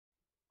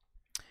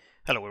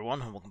Hello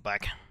everyone and welcome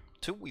back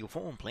to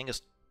Wheel4. I'm playing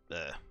as,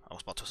 I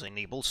was about to say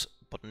Naples,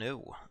 but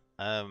no.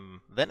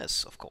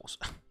 Venice, of course.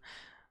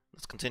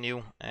 Let's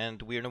continue,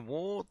 and we're in a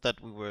war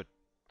that we were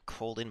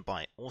called in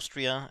by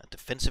Austria, a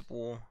defensive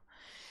war.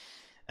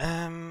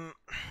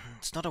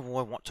 It's not a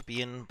war I want to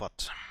be in,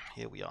 but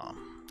here we are,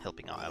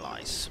 helping our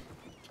allies.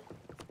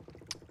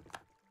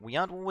 We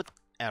are at war with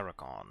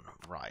Aragon,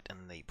 right,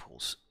 and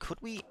Naples. Could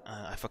we,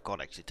 I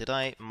forgot actually, did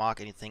I mark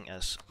anything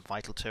as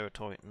vital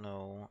territory?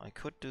 No, I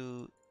could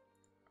do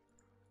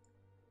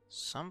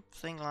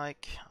something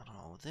like, I don't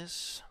know,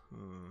 this?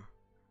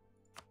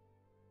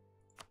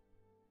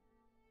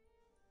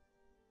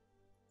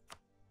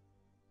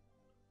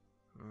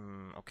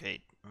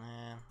 Okay,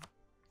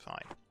 fine.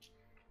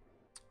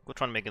 We'll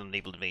try and make an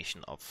naval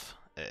invasion of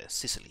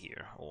Sicily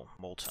here, or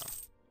Malta.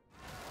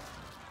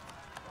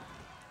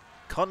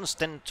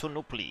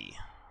 Constantinople.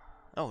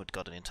 Oh, it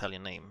got an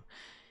Italian name.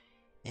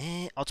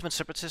 Ottoman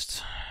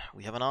separatists,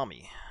 we have an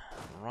army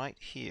right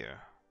here.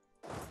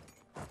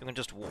 You can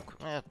just walk.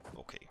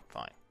 Okay,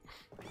 fine.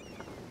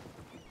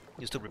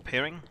 You're still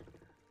repairing?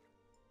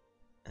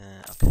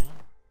 Okay.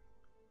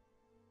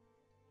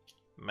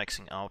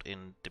 Maxing out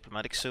in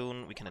diplomatic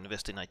zone. We can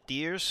invest in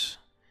ideas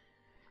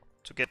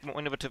to get more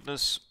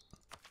innovativeness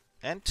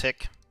and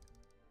tech.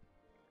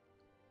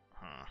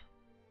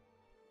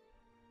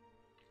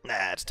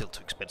 Nah, it's still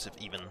too expensive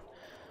even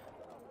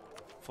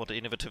for the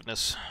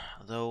innovativeness.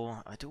 Though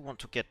I do want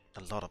to get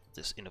a lot of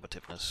this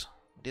innovativeness.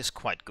 It is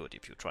quite good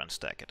if you try and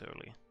stack it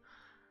early.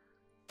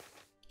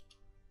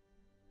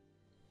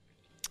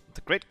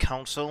 The Great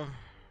Council.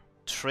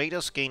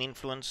 Traders gain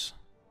influence.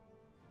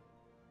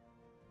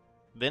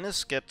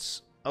 Venice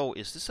gets... Oh,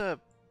 is this a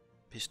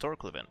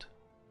historical event?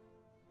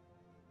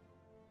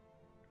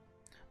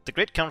 The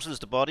Great Council is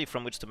the body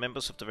from which the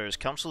members of the various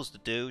councils, the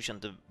Doge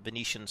and the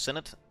Venetian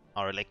Senate,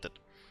 are elected.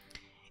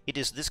 It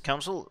is this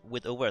council,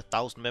 with over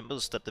 1,000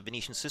 members, that the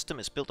Venetian system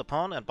is built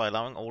upon, and by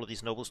allowing all of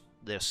these nobles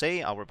their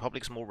say, our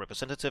republic is more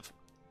representative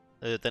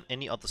than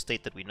any other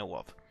state that we know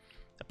of.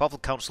 A powerful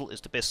council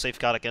is the best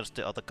safeguard against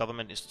the other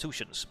government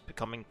institutions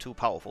becoming too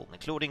powerful,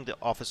 including the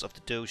office of the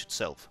Doge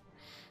itself.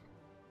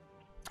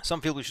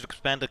 Some feel we should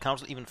expand the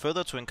council even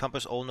further to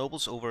encompass all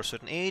nobles over a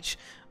certain age,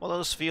 while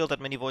others feel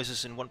that many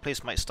voices in one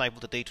place might stifle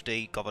the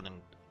day-to-day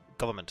government.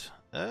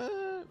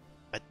 Not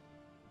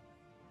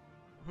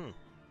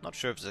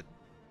sure if it's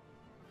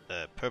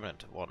a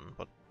permanent one,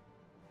 but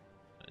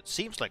it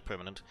seems like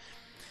permanent.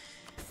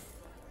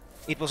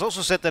 It was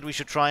also said that we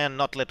should try and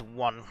not let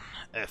one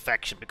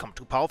faction become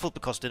too powerful,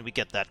 because then we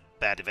get that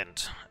bad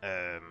event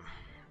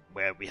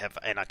where we have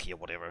anarchy or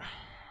whatever.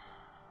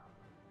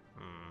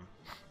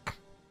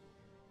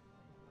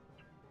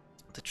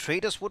 The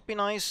traders would be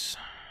nice.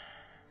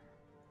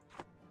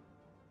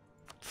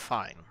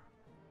 Fine.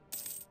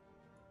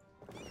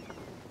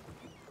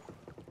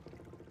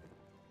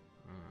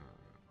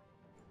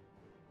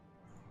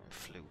 A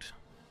flute.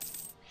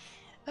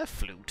 A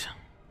flute.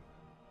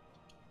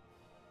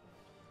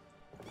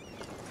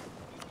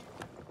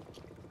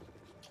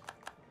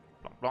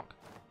 Blonk, blonk.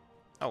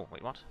 Oh,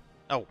 wait, what?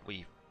 Oh,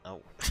 we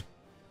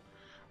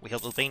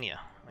helped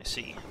Albania. I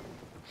see.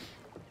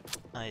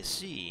 I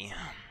see.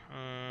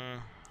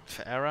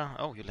 Ferrara?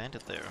 Oh, you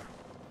landed there.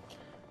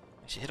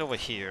 I should head over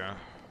here.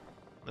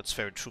 Let's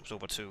ferry troops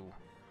over to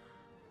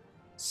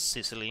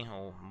Sicily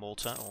or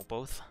Malta or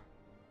both.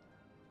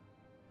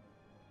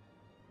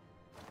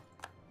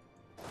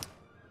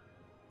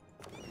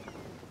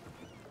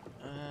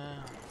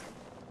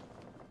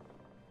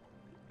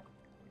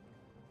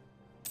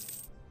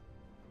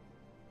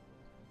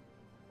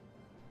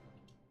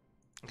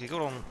 Okay,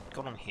 go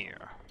on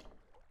here.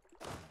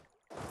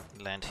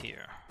 Land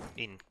here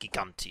in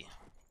Giganti.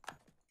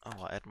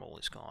 Oh, our admiral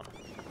is gone.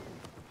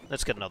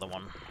 Let's get another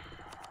one.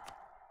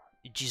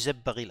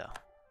 Giuseppe Barilla.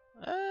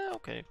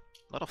 Okay.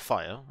 A lot of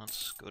fire.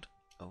 That's good.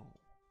 Oh.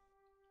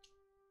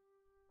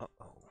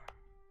 Uh-oh.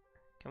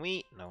 Can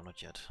we... No,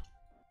 not yet.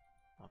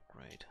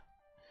 Upgrade.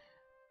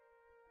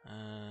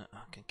 I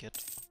can get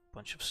a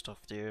bunch of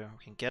stuff there.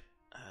 We can get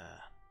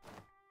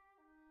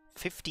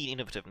 15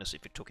 innovativeness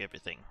if we took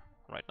everything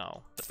right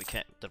now that we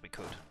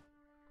could.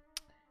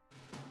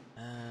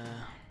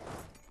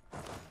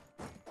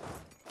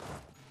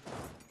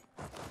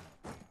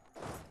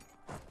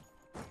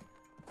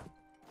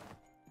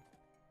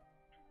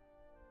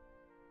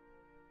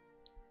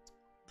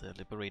 They're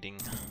liberating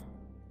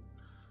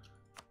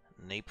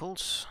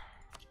Naples.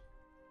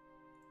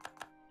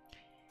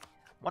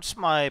 What's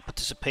my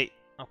participate?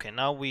 Okay,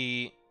 now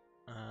we...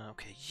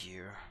 okay,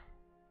 year.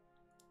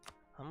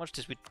 How much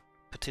did we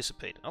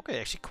participate? Okay,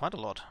 actually quite a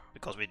lot,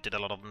 because we did a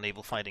lot of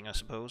naval fighting, I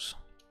suppose.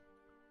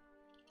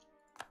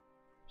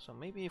 So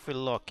maybe if we're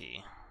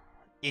lucky,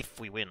 if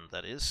we win,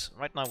 that is.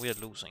 Right now we are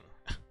losing.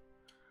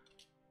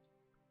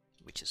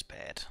 Which is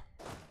bad.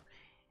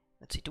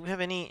 Let's see, do we have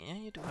any... Yeah,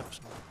 you do have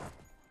some...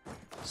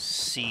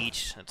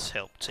 Siege, that's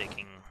help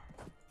taking...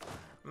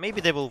 Maybe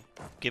they will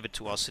give it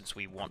to us since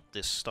we want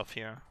this stuff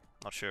here.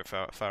 Not sure if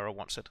Pharaoh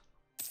wants it.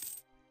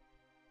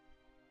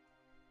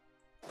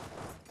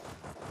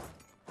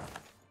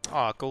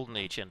 Ah, Golden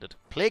Age ended.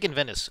 Plague in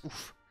Venice.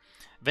 Oof.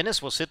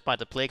 Venice was hit by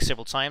the plague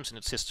several times in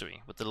its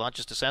history, with the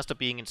largest disaster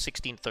being in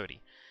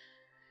 1630.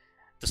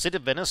 The city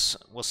of Venice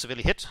was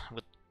severely hit,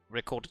 with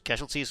recorded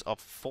casualties of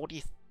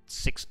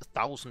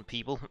 46,000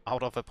 people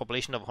out of a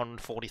population of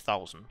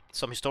 140,000.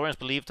 Some historians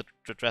believe that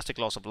the drastic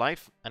loss of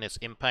life and its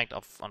impact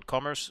on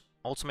commerce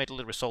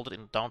ultimately resulted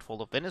in the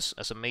downfall of Venice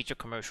as a major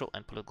commercial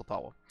and political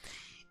power.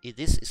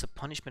 This is a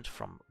punishment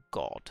from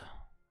God.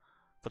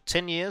 For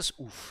 10 years,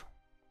 oof,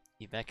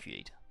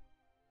 evacuate.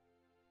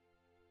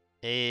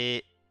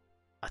 I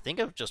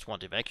think I just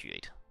want to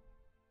evacuate.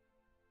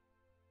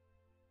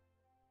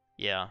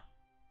 Yeah.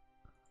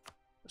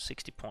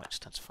 60 points,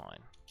 that's fine.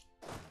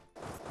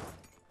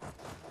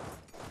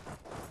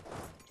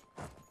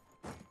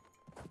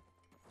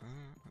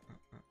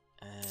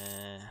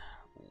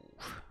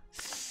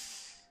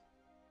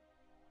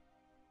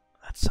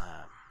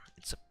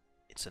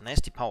 It's a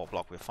nasty power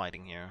block we're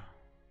fighting here.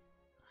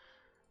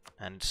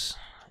 And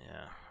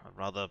yeah, I'd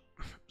rather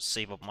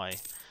save up my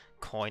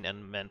coin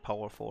and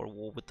manpower for a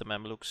war with the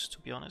Mamluks, to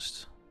be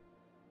honest.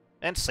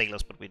 And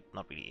sailors, but we're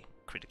not really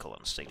critical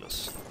on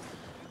sailors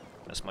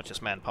as much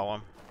as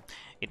manpower.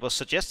 It was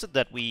suggested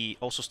that we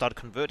also start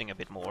converting a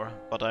bit more,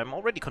 but I'm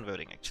already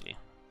converting actually.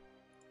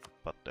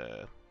 But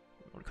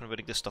we're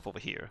converting this stuff over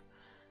here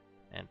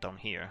and down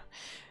here.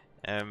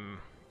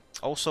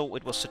 Also,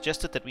 it was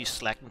suggested that we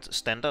slackened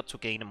standard to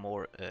gain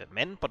more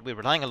men, but we're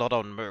relying a lot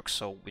on mercs,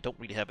 so we don't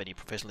really have any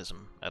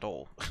professionalism at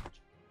all.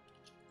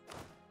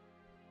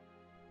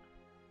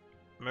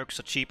 Mercs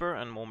are cheaper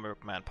and more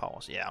merc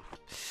manpowers, yeah.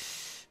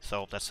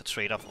 So that's a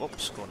trade-off.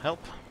 Oops, go and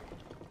help.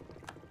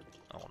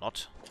 Or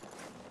not.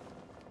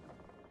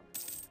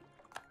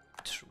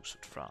 Truce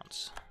with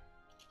France.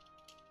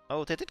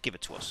 Oh, they did give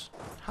it to us.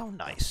 How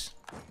nice.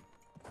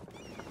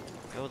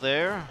 Go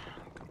there.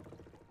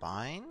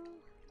 Combine.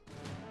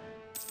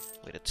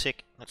 Wait a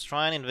tick. Let's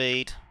try and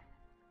invade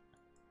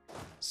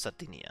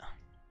Sardinia.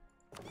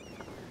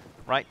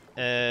 Right,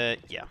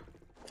 yeah.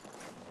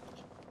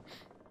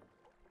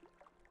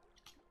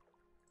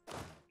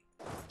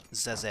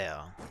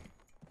 Zazer.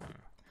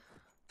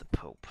 The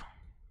Pope.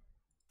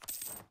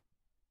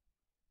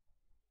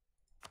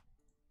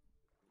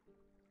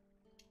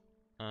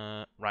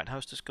 Right,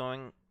 how's this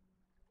going?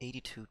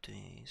 82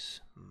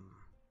 days.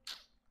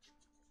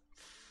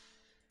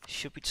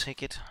 Should we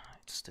take it?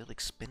 It's still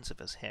expensive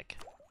as heck.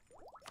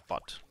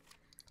 But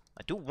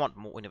I do want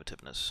more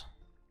innovativeness.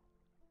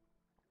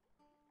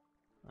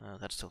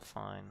 That's still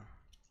fine.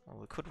 Well,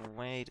 we could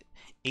wait.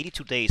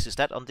 82 days, is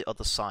that on the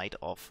other side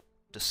of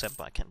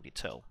December? I can't really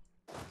tell.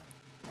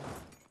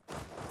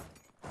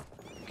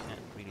 Can't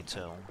really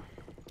tell.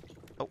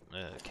 Oh,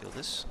 kill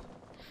this.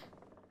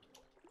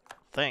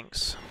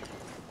 Thanks.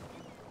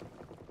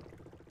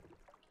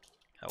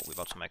 Oh, we're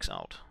about to max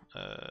out.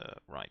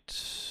 Right.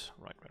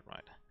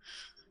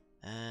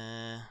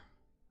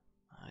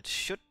 It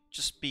should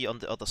just be on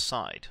the other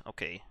side.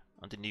 Okay,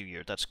 on the new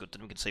year. That's good.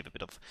 Then we can save a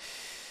bit of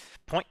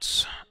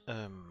points.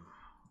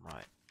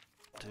 Right.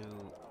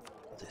 Do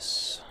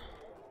this.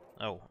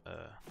 Oh,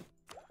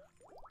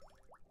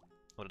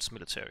 well, it's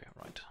military,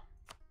 right?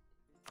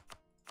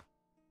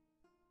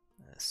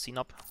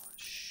 Synop.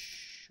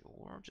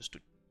 Sure, just do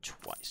it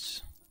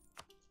twice.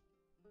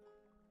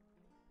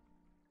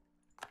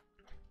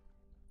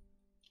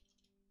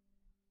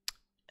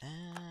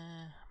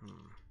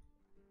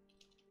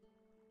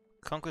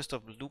 Conquest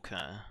of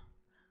Lucca.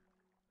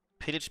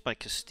 Pillaged by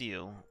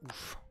Castile.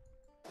 Oof.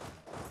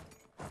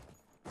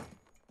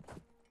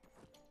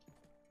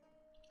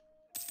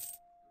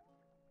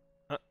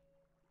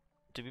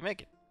 Did we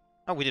make it?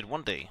 Oh, we did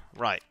 1 day.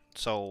 Right.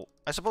 So,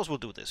 I suppose we'll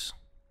do this.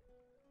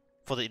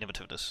 For the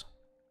innovativeness.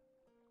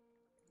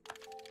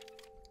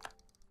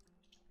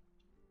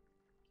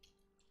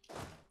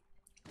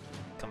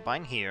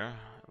 Combine here.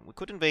 We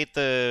could invade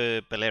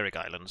the Balearic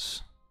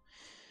Islands.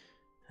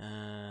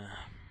 I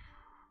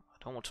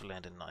don't want to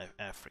land in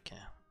Africa.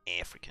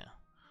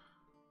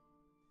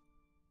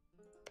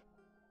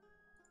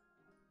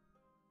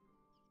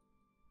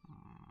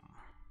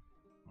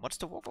 What's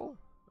the war goal?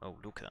 Oh,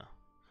 Lucca.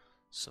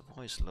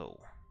 Savoy is low.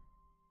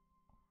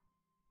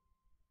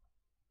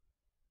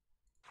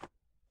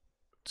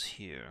 It's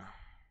here.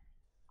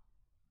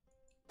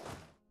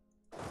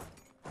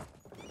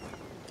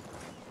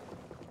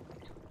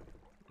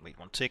 Wait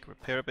one tick,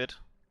 repair a bit.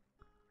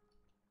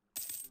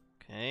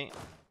 Okay.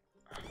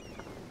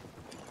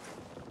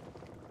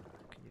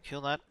 Can you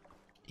kill that?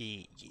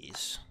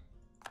 Yes.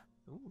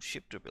 Ooh,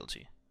 ship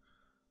durability.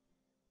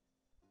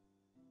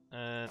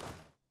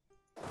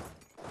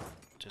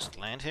 Just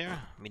land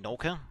here.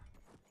 Minorca.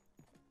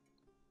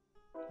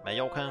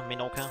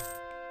 Minorca.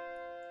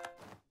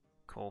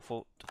 Call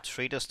for the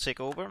traders take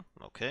over.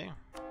 Okay,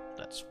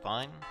 that's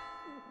fine.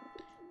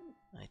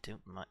 I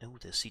don't mind. Oh,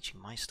 they're sieging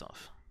my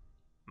stuff.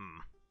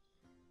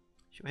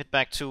 Should we head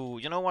back to...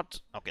 You know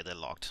what? Okay, they're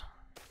locked.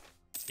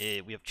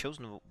 We have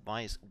chosen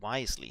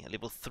wisely. A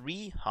level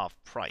 3 half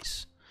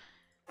price.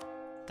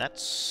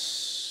 That's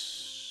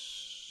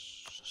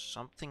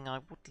something I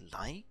would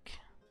like.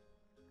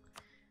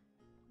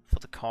 For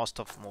the cost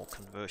of more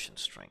conversion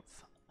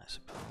strength, I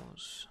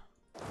suppose.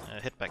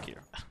 Head back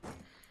here.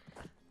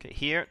 Okay,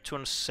 here,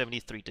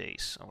 273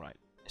 days. Alright.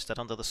 Is that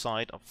on the other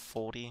side of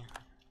 40?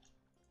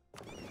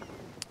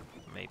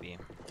 Maybe.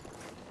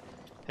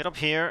 Head up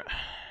here.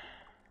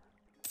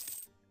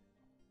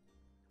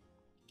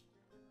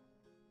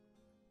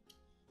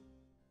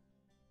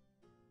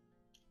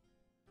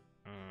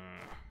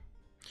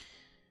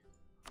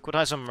 Could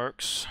hire some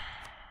mercs.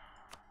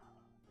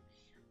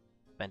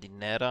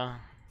 Bandinera.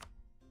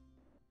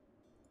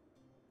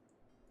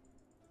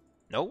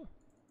 No?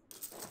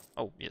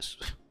 Oh, yes.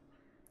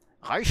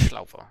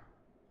 Reichslaufer.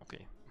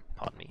 Okay,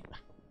 pardon me.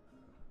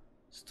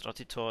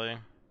 Stratitoy.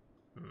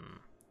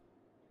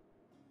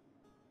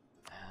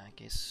 I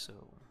guess so.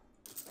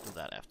 Do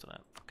that after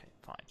that. Okay,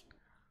 fine.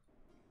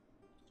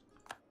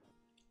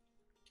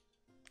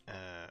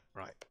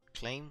 Right.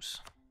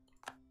 Claims.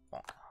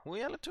 Bonk. Who are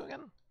you allied to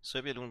again?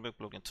 Serbia, Luneburg,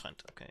 Bologna,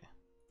 Trent. Okay.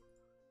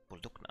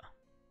 Bologna.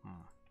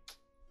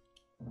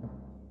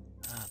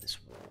 Ah, this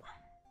war.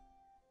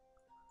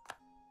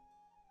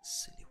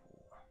 Silly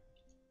war.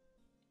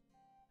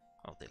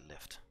 Oh, they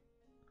left.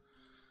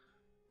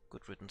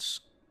 Good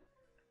riddance.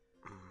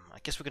 I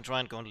guess we can try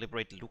and go and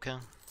liberate Lucca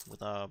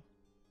with our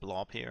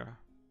blob here.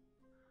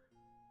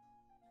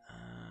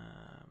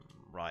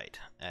 Right,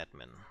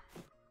 admin.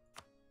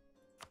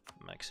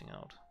 Maxing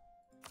out.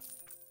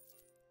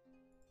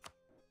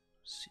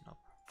 Synop.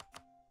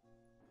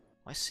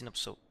 Why is Synop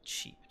so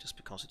cheap? Just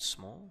because it's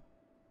small?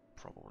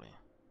 Probably.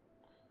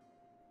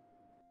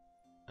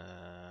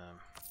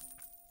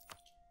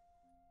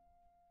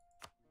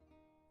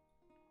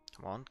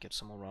 Come on, get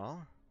some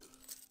morale.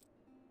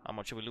 How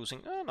much are we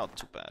losing? Not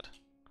too bad.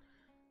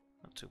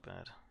 Not too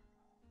bad.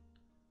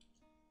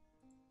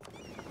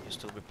 You're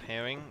still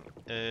repairing.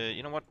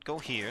 You know what? Go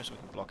here so we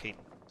can blockade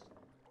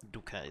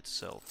Duca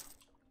itself.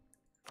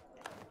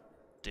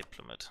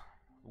 Diplomat.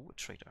 Ooh, a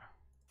traitor.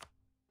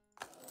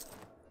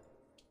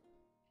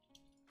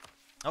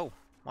 Oh,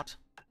 what?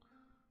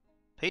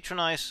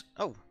 Patronize.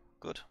 Oh,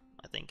 good,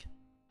 I think.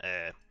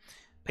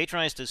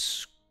 Patronize the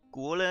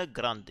Scuole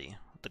Grandi.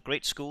 The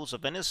great schools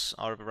of Venice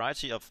are a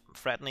variety of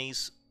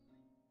fraternities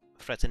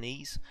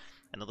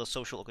and other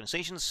social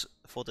organizations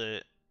for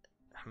the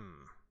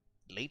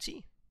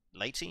laity.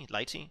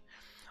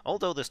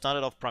 Although they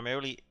started off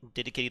primarily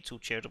dedicated to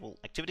charitable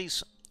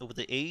activities, over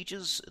the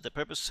ages the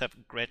purposes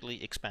have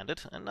gradually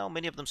expanded, and now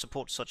many of them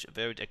support such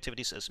varied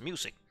activities as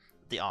music,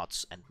 the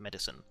arts, and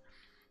medicine.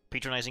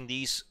 Patronizing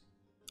these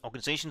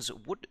organizations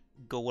would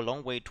go a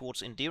long way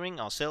towards endearing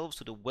ourselves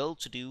to the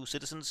well-to-do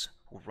citizens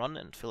who run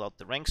and fill out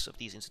the ranks of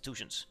these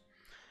institutions.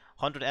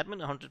 100 admin,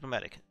 100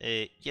 diplomatic.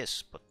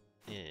 Yes, but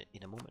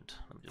in a moment.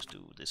 Let me just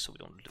do this so we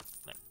don't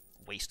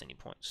waste any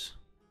points.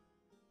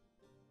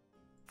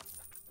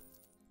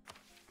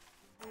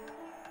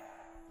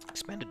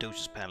 Expanded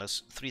Doge's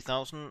Palace,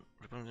 3,000,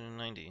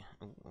 90.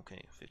 Oh,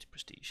 okay, 50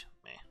 prestige.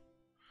 Meh.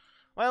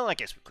 Well, I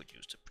guess we could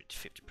use the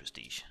 50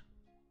 prestige.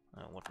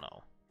 What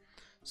now?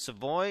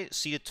 Savoy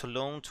ceded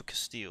Toulon to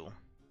Castile.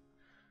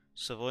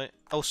 Savoy.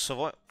 Oh,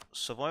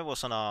 Savoy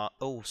was on our.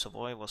 Oh,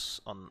 Savoy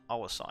was on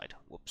our side.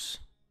 Whoops.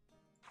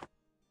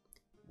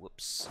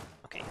 Whoops.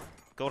 Okay,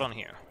 go down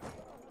here.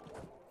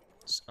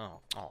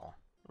 Oh,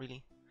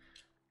 really?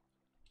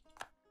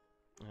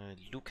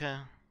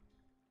 Lucca.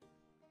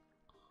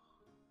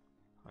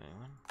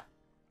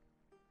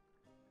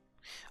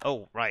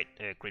 Oh, right,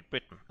 Great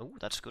Britain. Oh,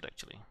 that's good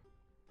actually.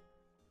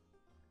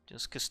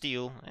 Just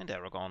Castile and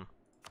Aragon.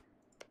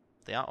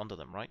 They are under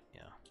them, right?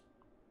 Yeah.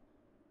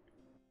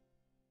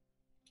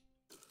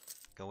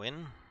 Go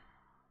in.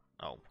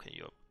 Oh, okay,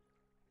 you're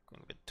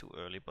going a bit too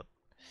early, but...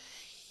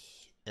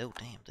 Oh,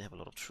 damn, they have a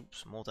lot of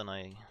troops. More than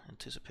I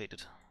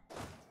anticipated.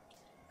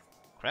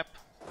 Crap.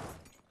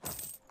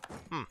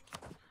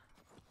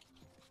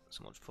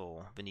 So much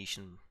for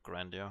Venetian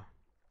grandeur.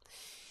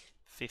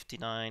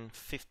 59,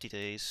 50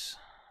 days.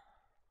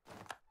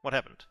 What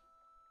happened?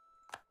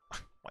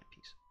 White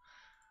piece.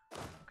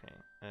 Okay,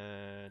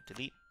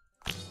 delete.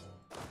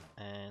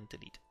 And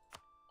delete.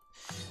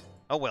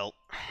 Oh well.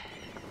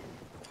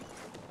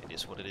 It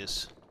is what it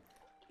is.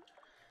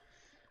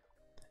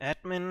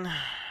 Admin,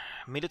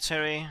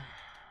 military.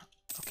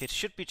 Okay, it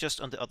should be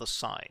just on the other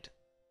side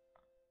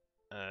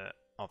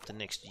of the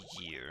next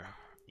year.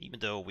 Even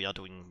though we are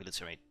doing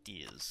military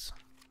ideas.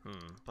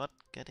 But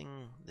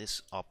getting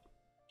this up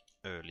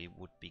early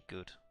would be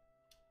good.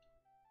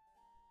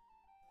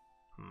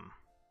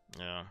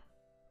 Yeah.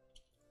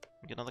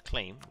 Get another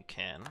claim, we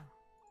can.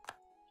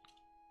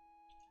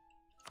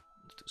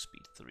 Let's do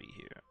speed 3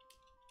 here.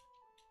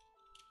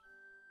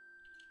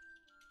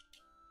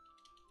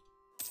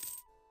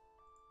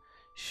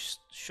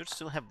 Should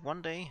still have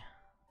 1 day.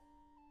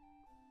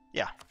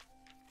 Yeah.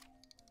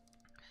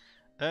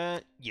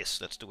 Yes,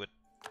 let's do it.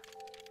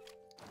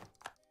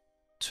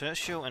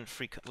 Tertio and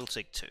free. We'll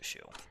take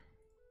Tertio.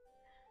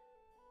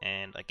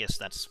 And I guess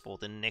that's for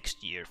the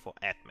next year for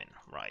admin,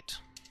 right?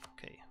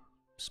 Okay,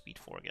 speed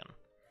 4 again.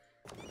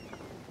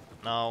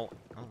 Now,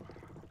 oh,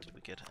 did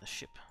we get a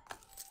ship?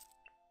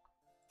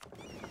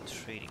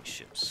 Trading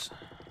ships.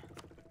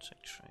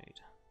 Check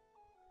trade.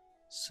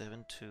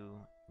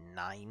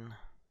 72937.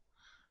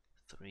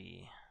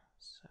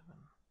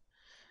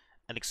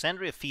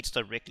 Alexandria feeds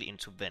directly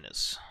into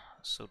Venice.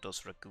 So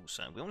does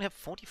Ragusa. We only have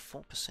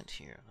 44%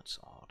 here. That's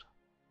odd.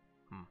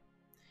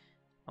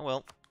 Oh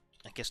well,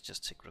 I guess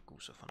just take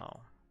Ragusa for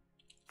now.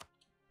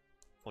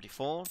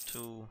 44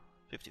 to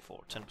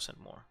 54, 10%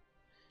 more.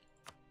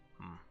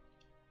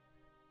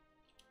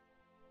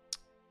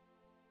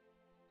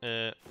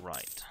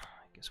 Right.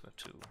 I guess we have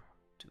to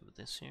do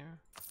this here.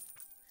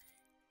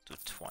 Do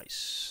it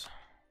twice.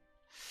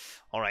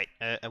 Alright,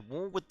 a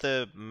war with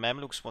the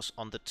Mamluks was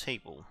on the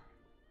table.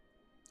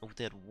 Oh,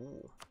 they had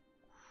war.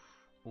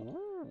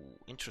 Ooh,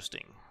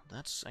 interesting.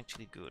 That's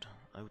actually good.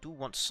 I do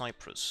want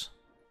Cyprus.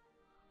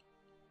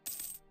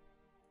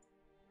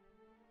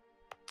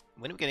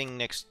 When are we getting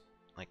next,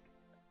 like,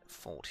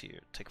 fort here?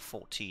 Take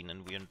 14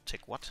 and we're gonna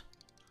take what?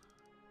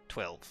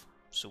 12.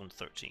 Soon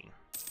 13.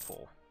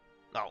 4.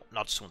 No,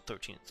 not soon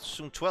 13.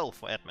 Soon 12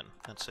 for admin.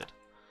 That's it.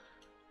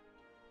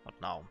 Not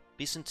now.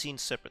 Byzantine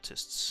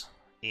separatists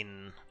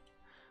in...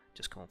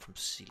 Just going from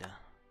Silla.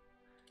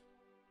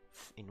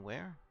 In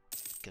where?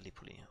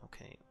 Gallipoli.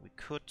 Okay, we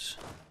could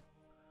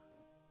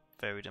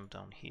ferry them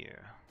down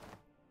here.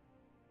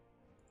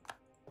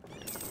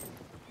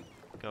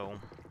 Go.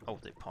 Oh,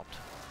 they popped.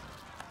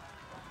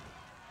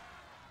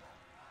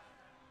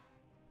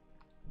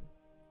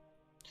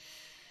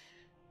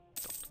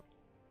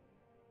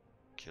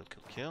 Kill,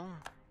 kill, kill.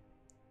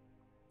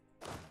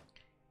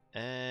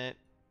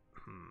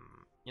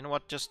 You know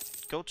what?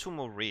 Just go to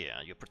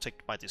Morea. You're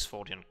protected by this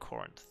fort in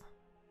Corinth.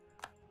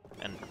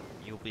 And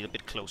you'll be a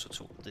bit closer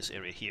to this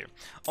area here.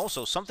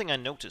 Also, something I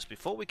noticed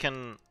before we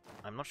can...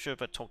 I'm not sure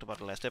if I talked about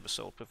the last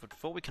episode, but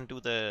before we can do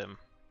the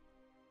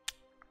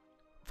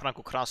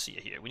Francocracia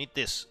here, we need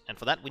this. And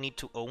for that we need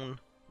to own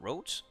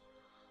roads.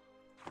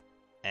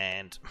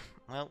 And,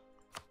 well,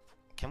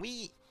 can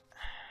we...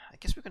 I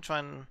guess we can try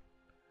and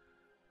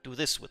do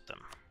this with them.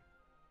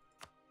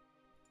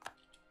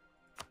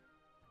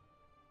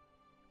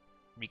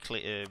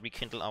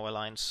 Rekindle our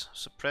alliance.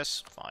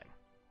 Suppress. Fine.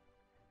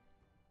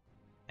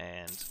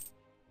 And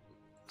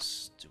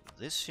let's do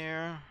this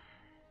here.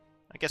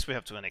 I guess we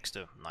have to annex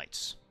the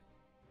knights.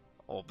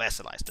 Or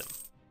vassalize them.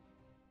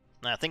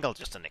 Nah, I think I'll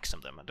just annex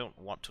them. I don't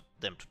want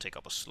them to take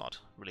up a slot.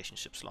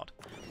 Relationship slot.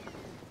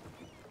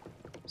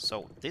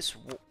 So this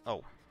war...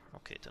 Oh,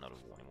 okay, they're not a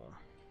war anymore.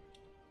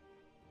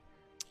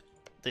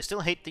 They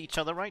still hate each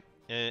other, right?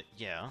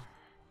 Yeah.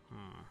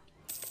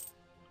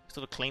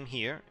 Still a claim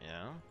here,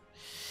 yeah.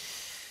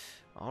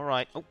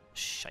 Alright. Oh,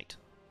 shite.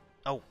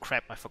 Oh,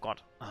 crap, I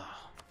forgot.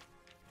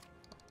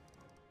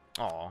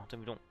 Oh,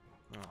 then we don't...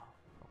 Oh,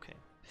 okay.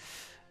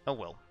 Oh,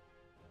 well.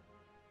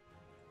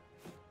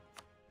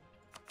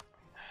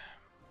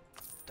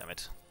 Damn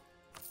it.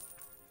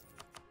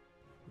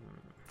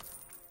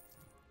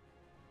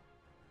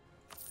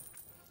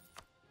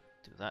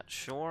 Do that,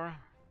 sure.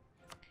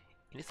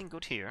 Anything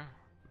good here?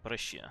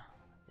 Brescia.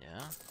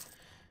 Yeah.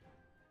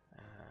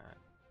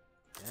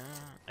 Yeah.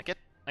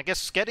 I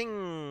guess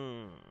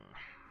getting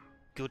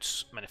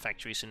goods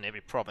manufactories in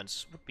every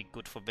province would be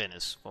good for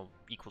Venice, for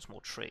equals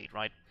more trade,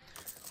 right?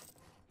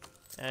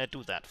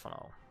 Do that for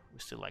now. We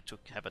still like to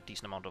have a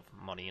decent amount of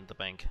money in the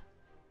bank.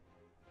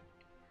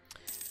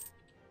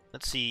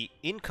 Let's see,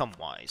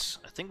 income-wise,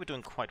 I think we're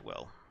doing quite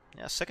well.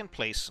 Yeah, second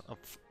place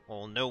of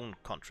all known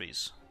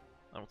countries.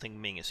 I don't think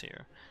Ming is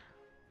here.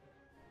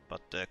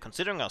 But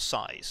considering our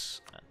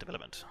size and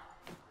development,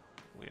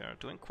 we are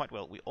doing quite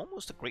well. We're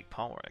almost a great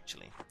power,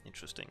 actually.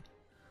 Interesting.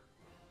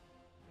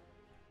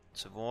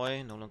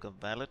 Savoy, no longer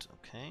valid.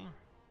 Okay.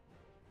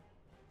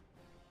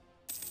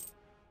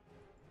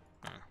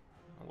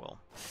 Oh well.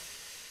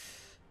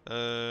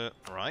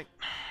 Right.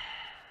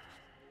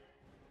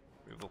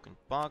 Revoke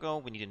embargo.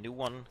 We need a new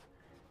one.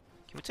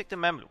 Can we take the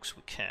Mamluks?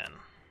 We can.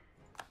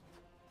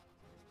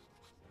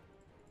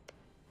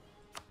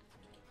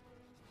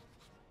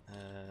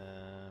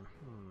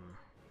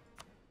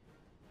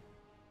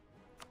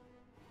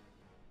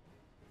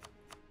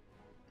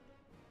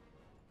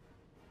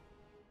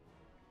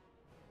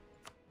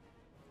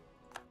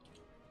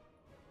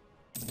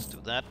 Let's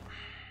do that.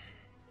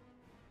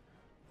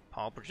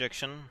 Power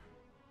projection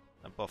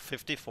above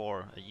 50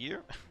 for a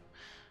year,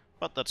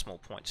 but that's small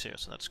points here,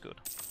 so that's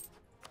good.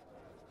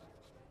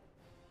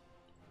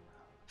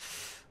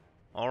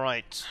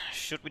 Alright,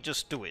 should we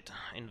just do it?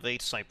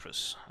 Invade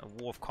Cyprus, a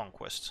war of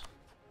conquest.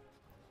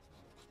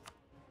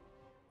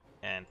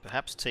 And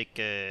perhaps take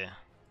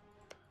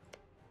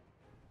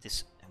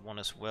this one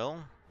as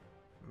well.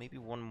 Maybe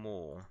one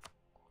more.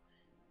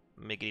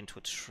 Make it into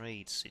a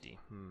trade city.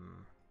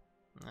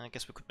 I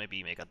guess we could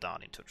maybe make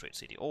Adan into a trade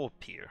city, or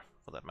Pier,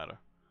 for that matter.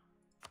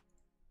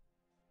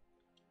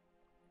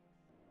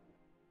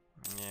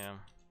 Yeah.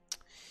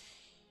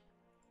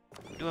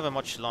 We do have a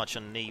much larger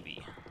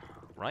navy,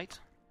 right?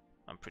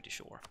 I'm pretty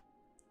sure.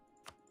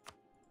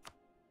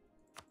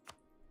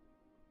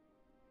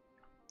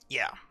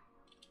 Yeah.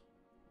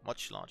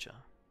 Much larger.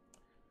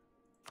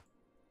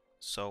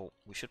 So,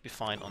 we should be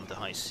fine on the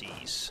high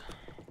seas.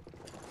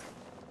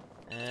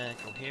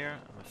 Go here.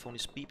 My phone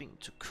is beeping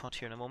to cut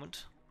here in a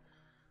moment.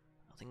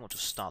 I think I want to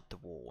start the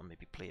war and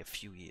maybe play a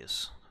few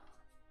years.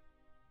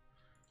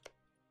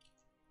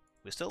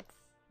 We're still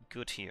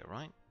good here,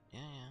 right? Yeah.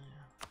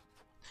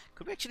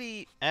 Could we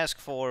actually ask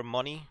for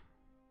money?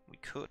 We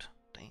could.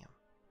 Damn.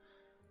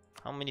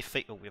 How many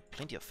favors? Oh, we have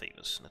plenty of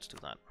favors. Let's do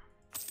that.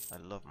 I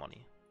love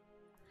money.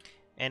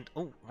 And,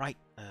 oh, right.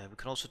 We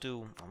can also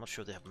do... I'm not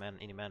sure they have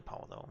any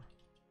manpower, though.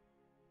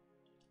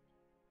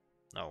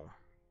 No.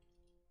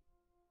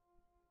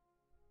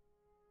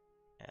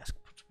 Ask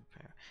to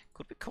prepare.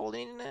 Could we call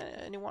in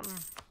anyone?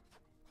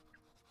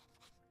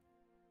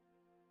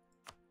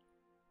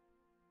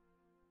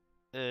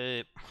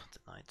 The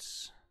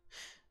knights.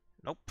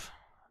 Nope.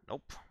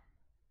 Nope.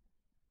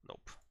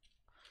 Nope.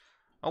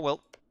 Oh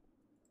well.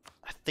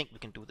 I think we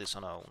can do this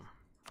on our own.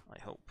 I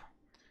hope.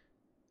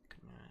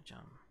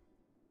 Jump.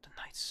 The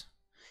knights.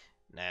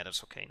 Nah,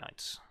 that's okay,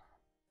 knights.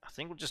 I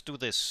think we'll just do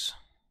this.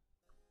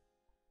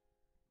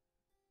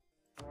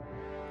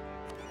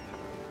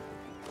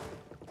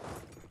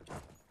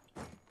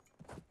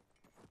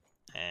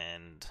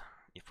 And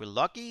if we're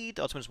lucky,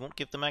 the Ottomans won't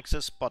give them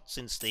access, but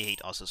since they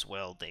hate us as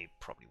well, they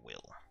probably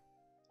will.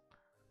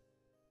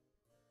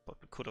 But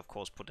we could of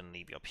course put a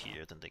navy up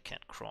here, then they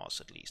can't cross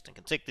at least, and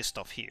can take this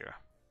stuff here.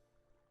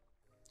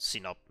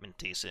 Sinop,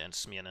 Mentese and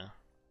Smyrna.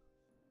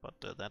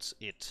 But that's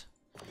it.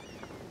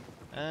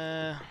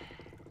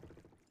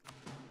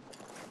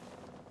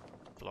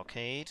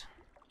 Blockade.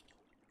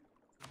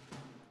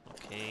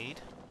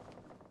 Blockade.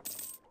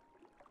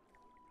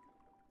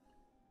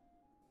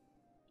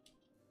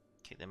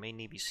 Okay, the main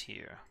navy's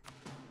here.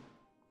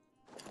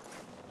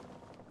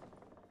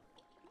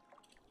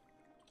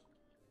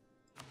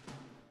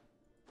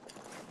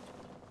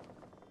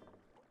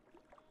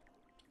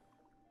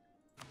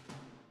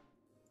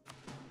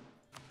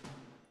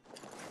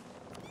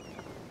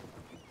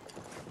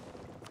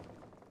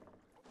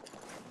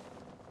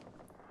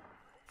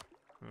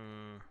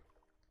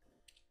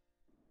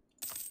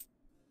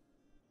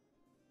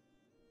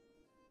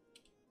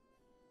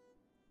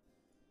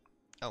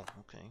 Oh,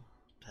 okay.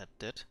 That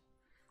did.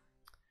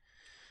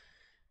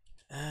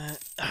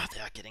 They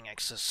are getting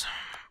access,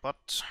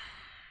 but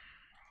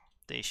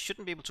they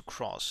shouldn't be able to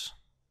cross,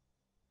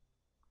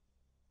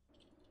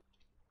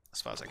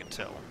 as far as I can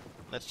tell.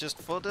 Let's just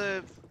for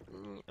the...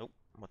 Oh,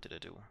 what did I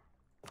do?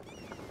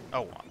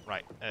 Oh,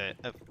 right. I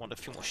want a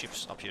few more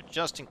ships up here,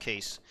 just in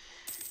case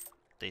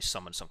they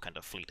summon some kind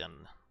of fleet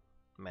and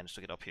manage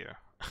to get up here.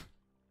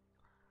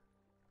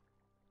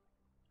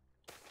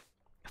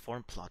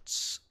 Foreign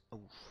plots.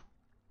 Oof.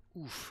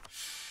 Oof.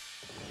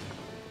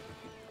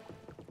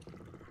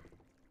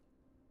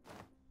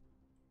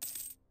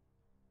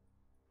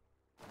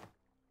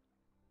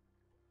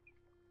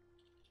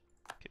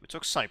 Okay, we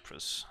took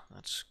Cyprus.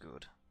 That's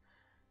good.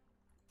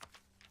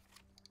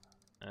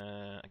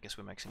 I guess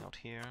we're maxing out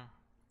here.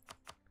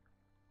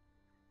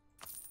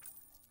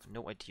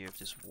 No idea if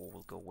this war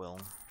will go well.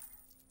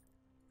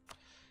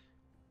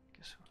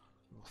 Guess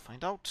we'll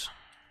find out.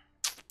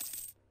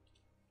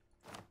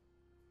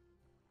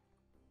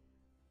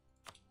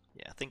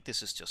 Yeah, I think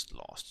this is just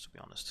lost, to be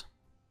honest.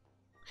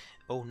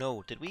 Oh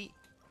no, did we?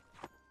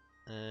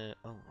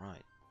 Oh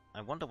right.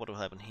 I wonder what will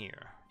happen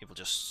here. It will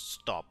just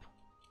stop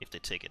if they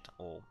take it,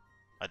 or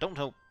I don't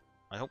hope.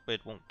 I hope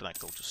it won't like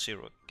go to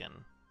 0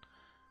 again.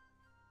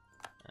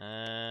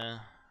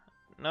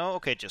 No,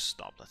 okay, it just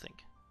stopped, I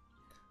think.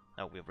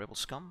 Oh, we have rebel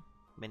scum,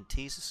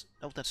 Menteses.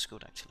 Oh, that's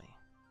good actually.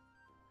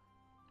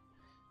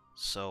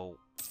 So,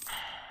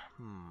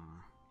 we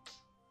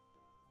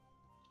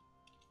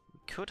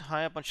could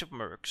hire a bunch of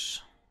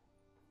mercs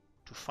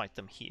to fight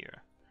them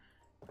here.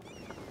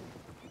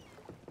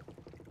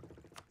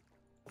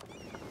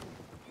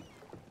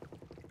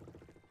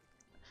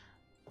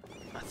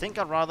 I think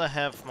I'd rather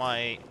have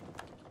my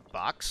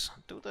barks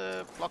do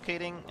the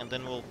blockading, and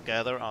then we'll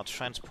gather our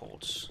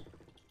transports.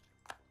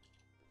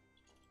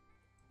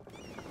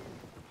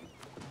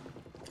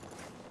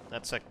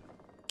 That's a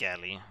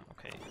galley,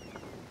 okay.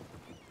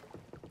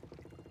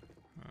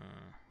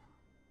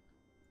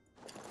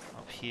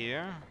 Up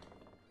here.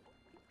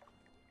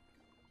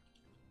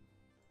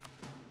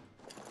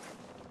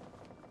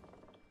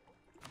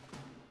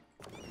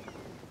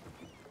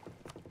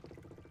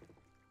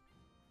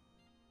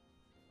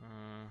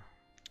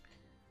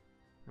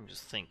 Let me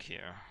just think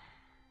here.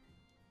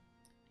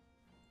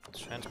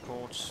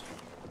 Transports.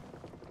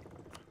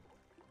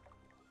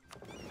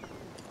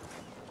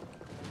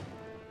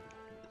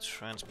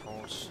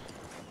 Transports.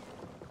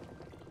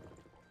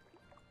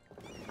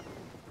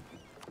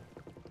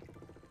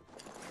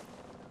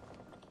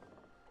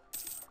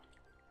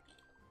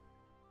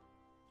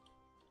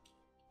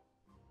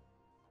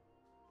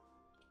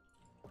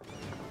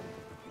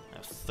 I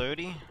have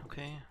 30,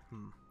 okay.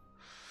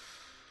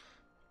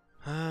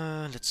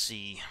 Let's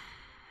see.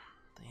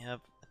 They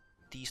have a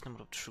decent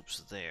number of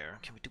troops there.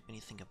 Can we do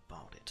anything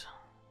about it?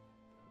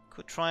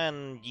 Could try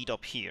and yeet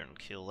up here and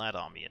kill that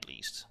army at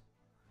least.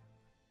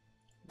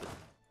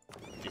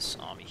 With this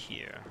army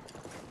here.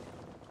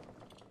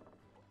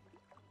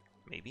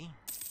 Maybe.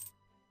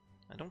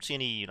 I don't see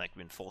any like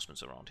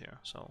reinforcements around here,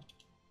 so...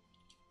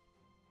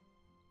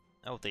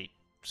 Oh, they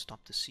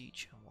stopped the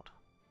siege, or what?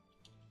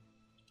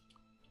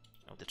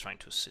 Oh, they're trying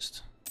to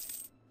assist.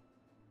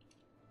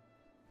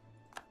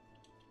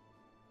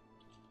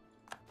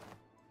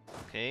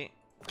 Okay,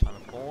 I'm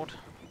aboard.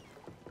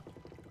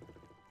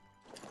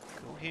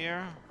 Go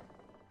here.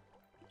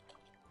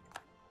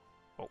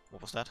 Oh,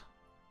 what was that?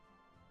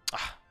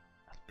 Ah,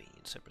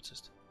 Albanian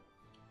separatist.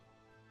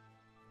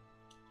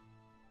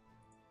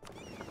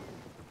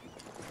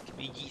 Can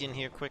we yeet in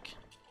here quick?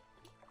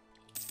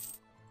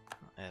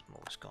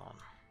 Admiral is gone.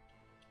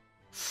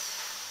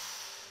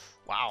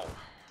 Wow.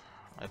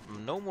 I have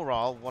no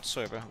morale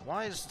whatsoever.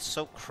 Why is it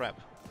so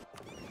crap?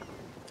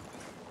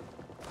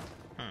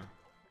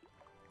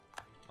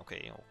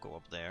 Okay, I'll go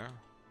up there.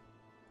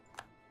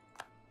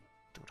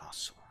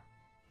 Durasso.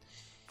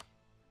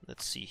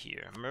 Let's see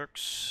here.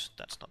 Mercs.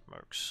 That's not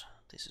Mercs.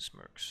 This is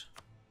Mercs.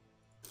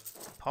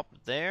 Pop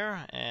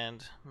there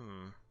and...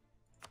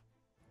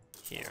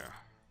 here.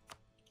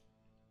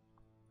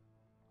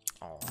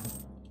 Oh.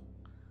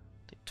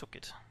 They took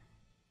it.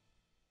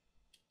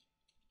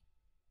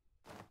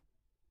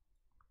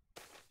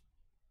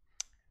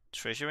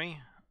 Treasury?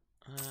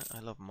 I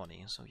love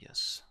money, so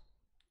yes.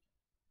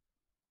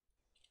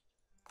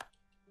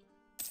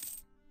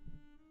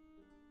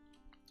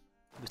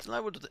 We're still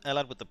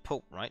allied with the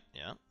Pope, right?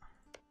 Yeah.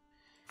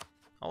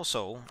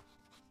 Also...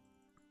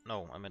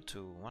 No, I meant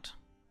to... what?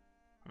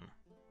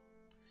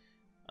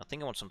 I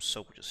think I want some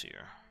soldiers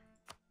here.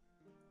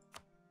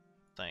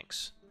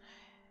 Thanks.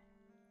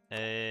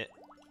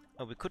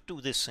 Oh, we could do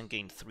this and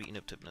gain 3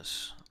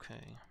 innovativeness.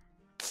 Okay.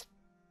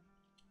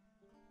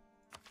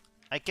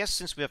 I guess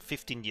since we have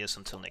 15 years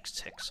until next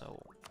tech,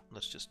 so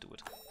let's just do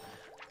it.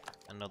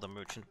 Another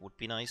merchant would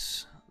be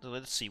nice. So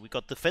let's see, we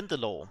got defend the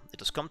law. It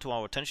has come to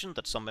our attention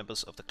that some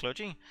members of the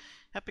clergy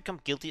have become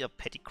guilty of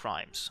petty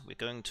crimes. We're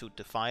going to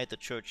defy the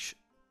church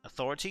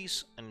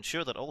authorities and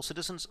ensure that all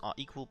citizens are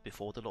equal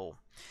before the law.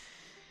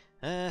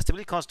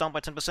 Stability cost down by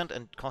 10%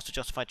 and cost to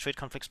justify trade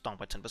conflicts down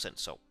by 10%,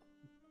 so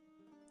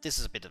this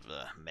is a bit of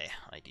a meh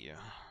idea.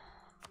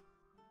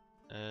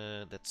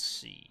 Let's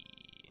see.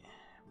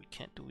 We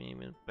can't do any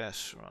with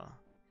Basra.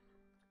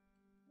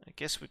 I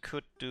guess we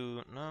could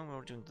do... No,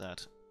 we're doing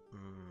that.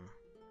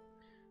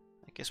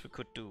 I guess we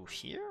could do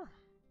here?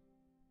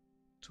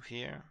 To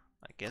here,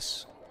 I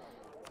guess.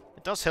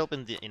 It does help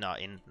in our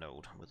end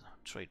node with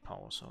trade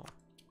power, so...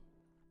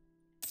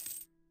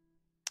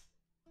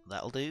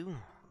 That'll do.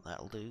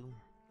 That'll do.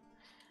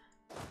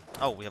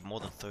 Oh, we have more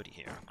than 30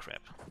 here.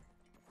 Crap.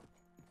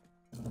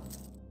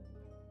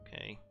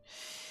 Okay.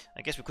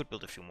 I guess we could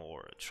build a few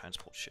more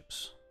transport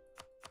ships.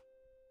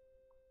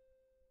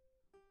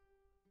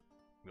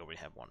 We already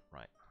have one,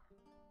 right?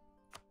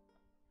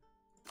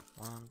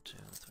 1, 2,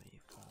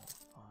 3, 4,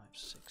 5,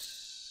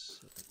 6,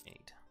 7,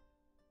 8,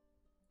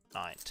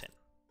 9, 10.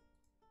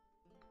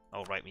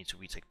 Oh, right, we need to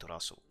retake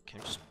Durasso. Can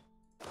you just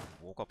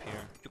walk up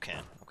here? You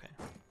can, okay.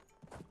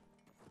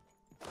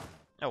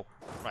 Oh,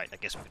 right, I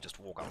guess we could just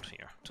walk out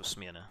here to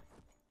Smyrna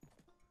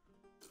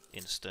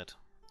instead.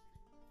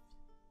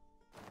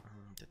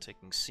 They're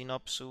taking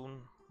Sinop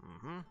soon.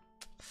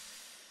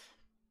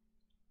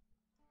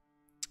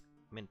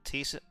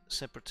 Mentese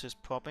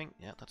separatist popping.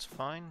 Yeah, that's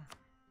fine.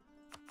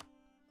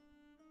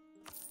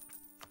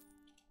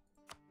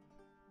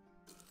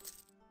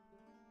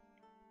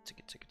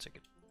 Take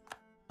it.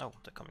 Oh,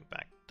 they're coming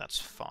back. That's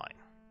fine.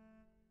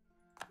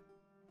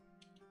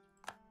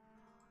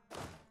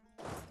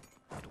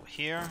 Right over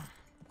here.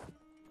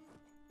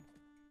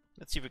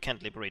 Let's see if we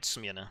can't liberate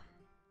Smyrna.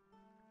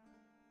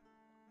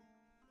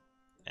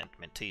 And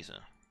Mentese.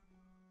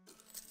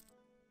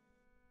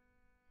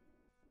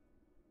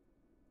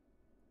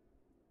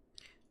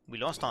 We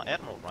lost our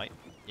admiral, right?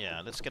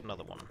 Yeah, let's get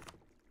another one.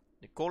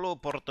 Nicolo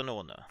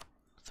Pordenone.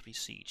 3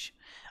 siege.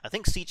 I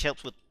think siege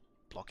helps with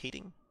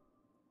blockading.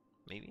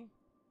 Maybe?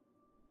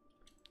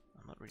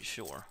 I'm not really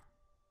sure.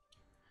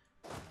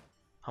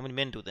 How many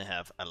men do they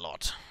have? A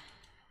lot.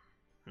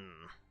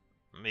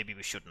 Maybe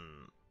we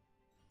shouldn't,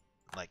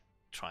 like,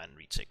 try and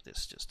retake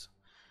this. Just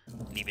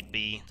leave it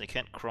be. They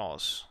can't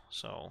cross,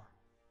 so...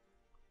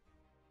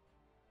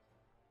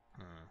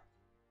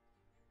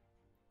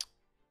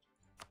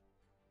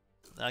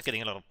 They're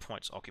getting a lot of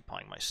points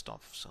occupying my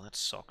stuff, so that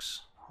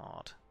sucks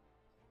hard.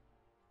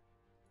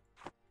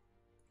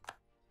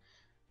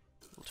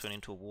 Will turn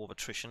into a war of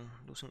attrition.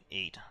 Losing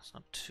 8. It's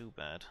not too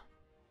bad.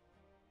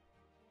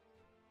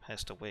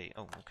 Passed away.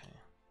 Oh, okay.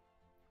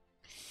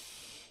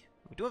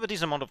 We do have a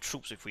decent amount of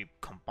troops if we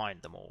combine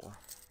them all.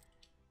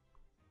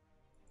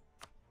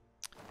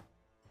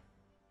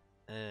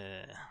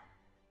 They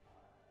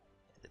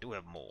do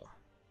have more.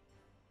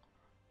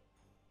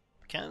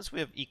 Cannons, we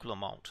have equal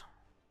amount.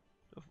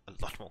 A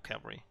lot more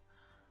cavalry.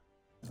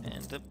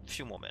 And a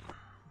few more men.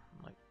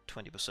 Like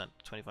 20%,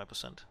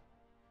 25%.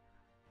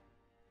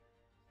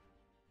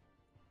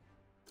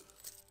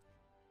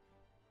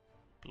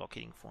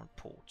 Blocking foreign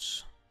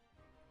ports.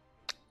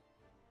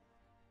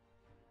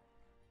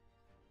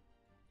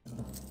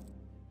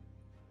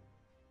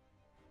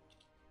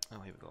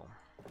 Oh, here we go.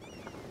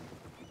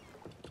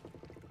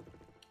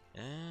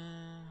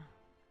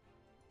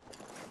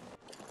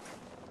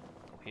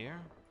 Go here.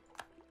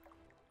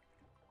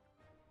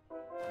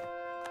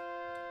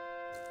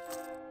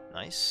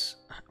 Nice.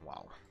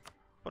 Wow.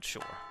 But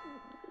sure.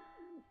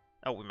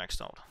 Oh, we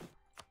maxed out.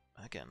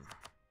 Again.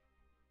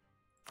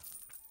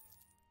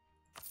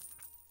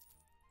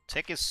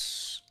 Tech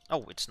is...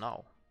 Oh, it's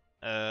now.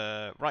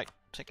 Right.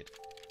 Take it.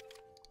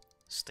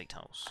 State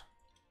House.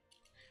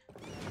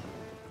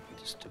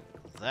 Just do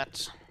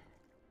that.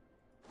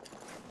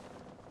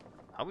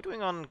 How are we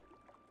doing on...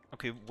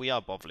 Okay, we are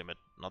above limit.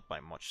 Not by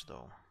much,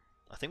 though.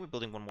 I think we're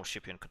building one more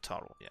ship here in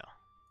Kataro. Yeah.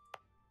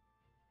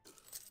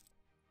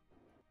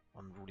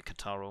 Unruly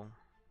Kataro.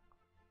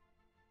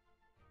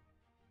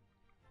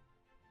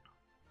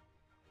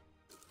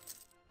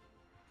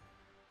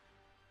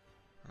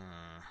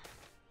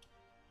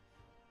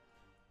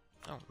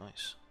 Oh,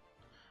 nice.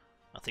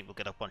 I think we'll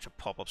get a bunch of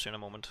pop-ups here in a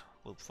moment.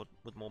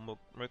 With more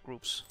merc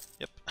groups.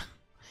 Yep.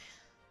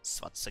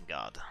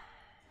 Swatsagard.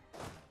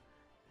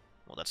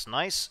 Well, that's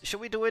nice. Should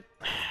we do it?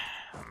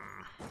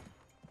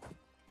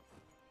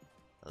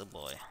 Oh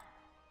boy.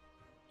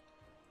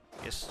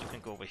 Guess you can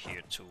go over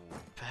here to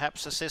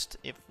perhaps assist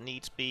if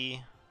needs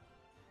be.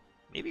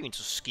 Maybe even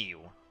to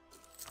skew.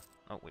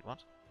 Oh, wait,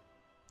 what?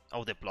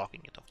 Oh, they're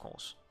blocking it, of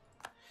course.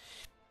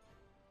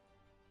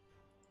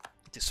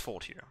 This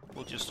fort here.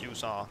 We'll just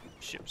use our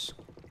ships.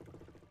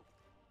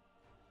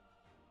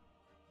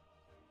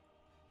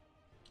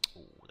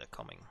 Oh, they're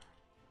coming.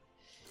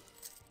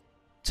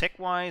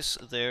 Tech-wise,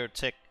 they're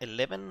tech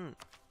 11.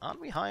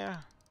 Aren't we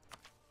higher?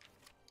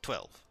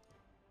 12.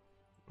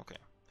 Okay.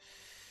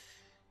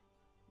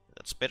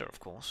 That's better, of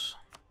course.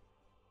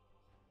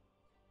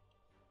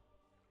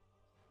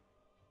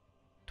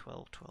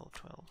 12, 12,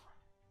 12.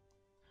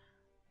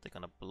 They're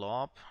gonna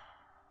blob.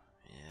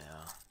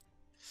 Yeah.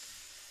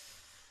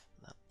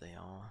 That they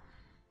are.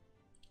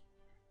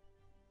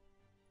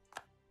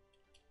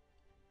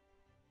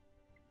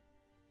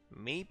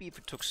 Maybe if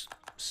we took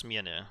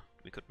Smyrna,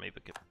 we could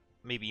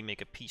maybe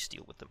make a peace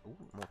deal with them. Ooh,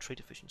 more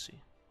trade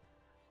efficiency.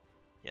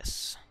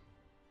 Yes.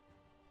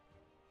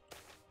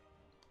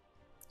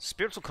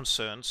 Spiritual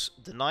concerns.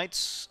 The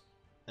knights.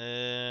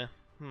 I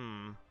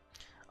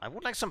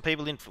would like some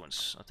papal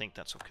influence. I think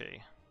that's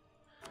okay.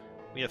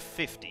 We have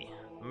 50.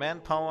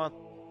 Manpower.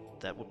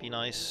 That would be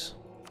nice.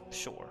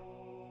 Sure.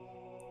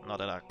 Not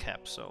at our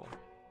cap, so...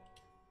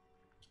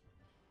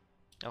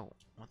 Oh,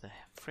 what the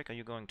frick are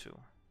you going to?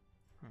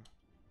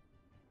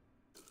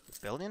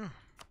 Rebellion?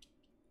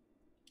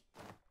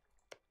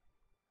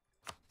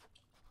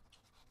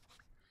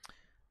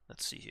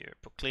 Let's see here.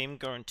 Proclaim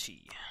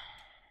guarantee.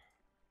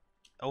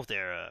 Oh,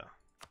 they're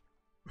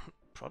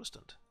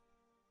Protestant.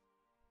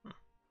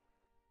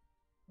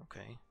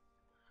 Okay.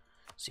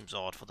 Seems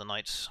odd for the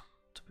knights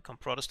to become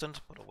Protestant,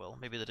 but oh well,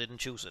 maybe they didn't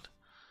choose it.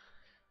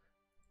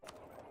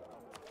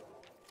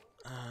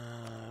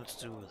 Let's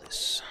do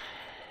this.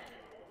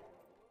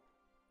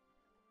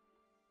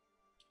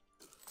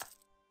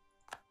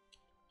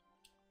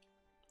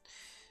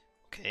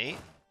 Okay,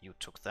 you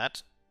took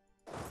that.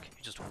 Can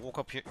you just walk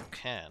up here? You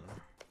can.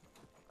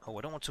 Oh,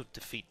 I don't want to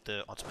defeat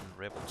the Ottoman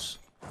rebels.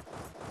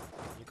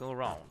 Can you go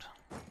around?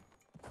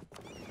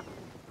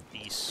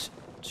 These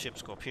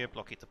ships go up here,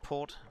 blockade the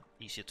port.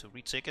 Easier to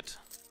retake it.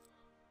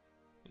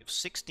 We have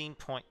 16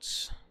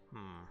 points.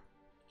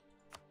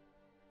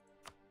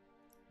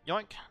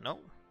 Yoink, no.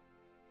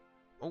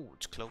 Oh,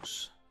 it's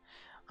close.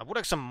 I would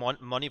like some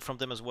money from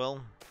them as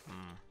well.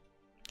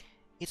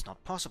 It's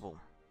not possible.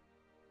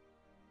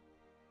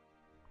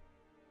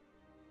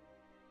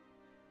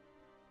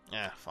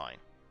 Yeah, fine.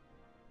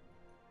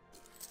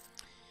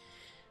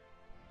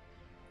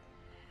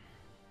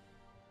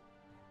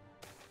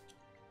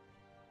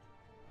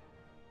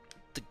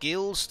 The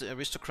guilds, the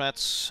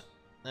aristocrats...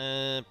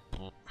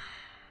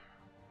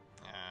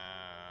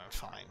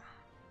 fine.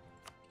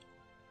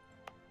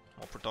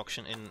 More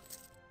production in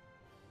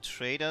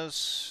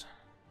traders.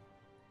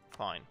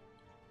 Fine.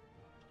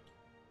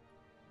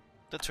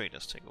 The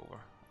traders take over.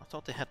 I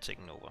thought they had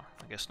taken over.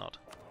 I guess not.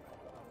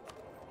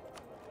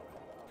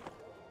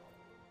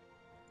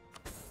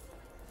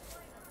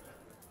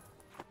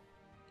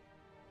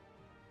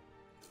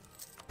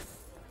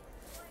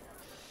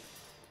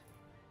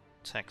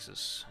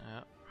 Taxes,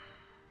 yeah.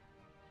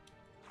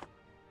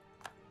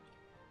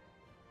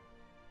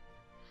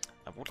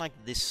 I would like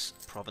this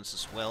province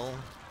as well.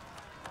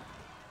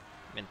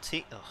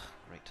 Mente. Ugh,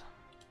 great.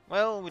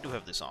 Well, we do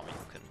have this army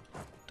who can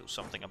do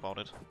something about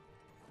it.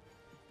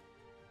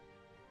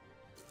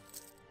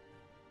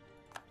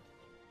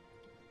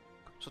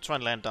 So try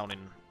and land down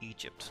in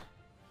Egypt.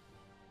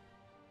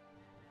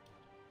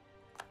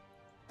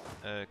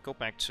 Go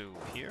back to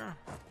here.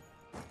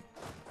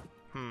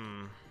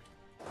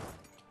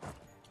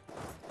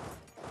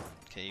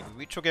 Okay,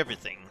 we took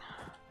everything.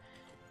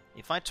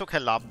 If I took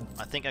Halab,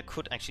 I think I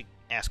could actually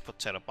ask for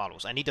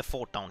Terrabalos. I need a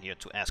fort down here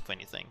to ask for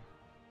anything.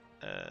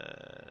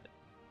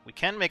 We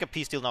can make a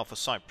peace deal now for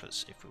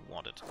Cyprus if we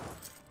want it.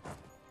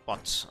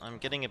 But I'm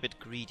getting a bit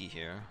greedy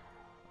here.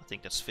 I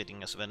think that's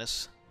fitting as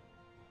Venice.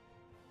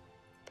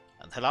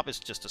 And Helab is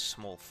just a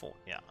small fort,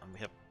 yeah. And we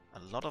have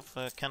a lot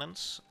of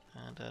cannons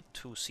and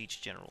 2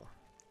 siege general.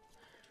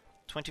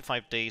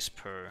 25 days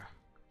per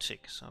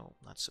tick, so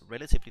that's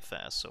relatively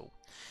fast. So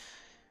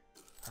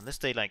unless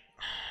they like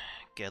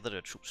gather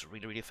their troops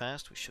really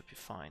fast, we should be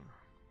fine.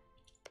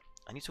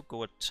 I need to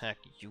go attack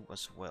you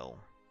as well,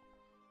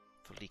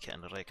 for Lika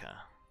and Reka.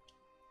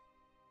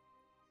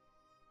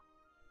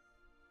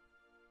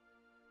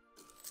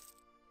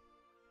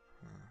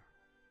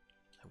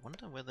 I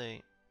wonder where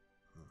they...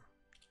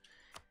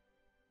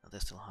 They're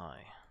still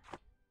high.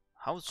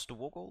 How's the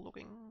war goal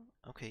looking?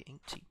 Okay,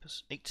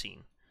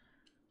 18.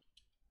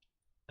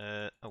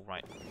 Oh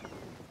right.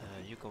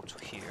 You go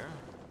to here.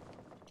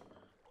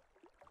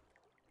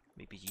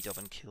 Maybe yeet up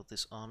and kill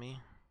this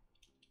army.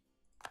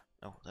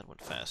 Oh, that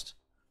went fast.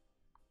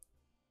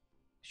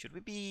 Should we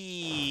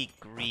be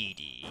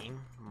greedy?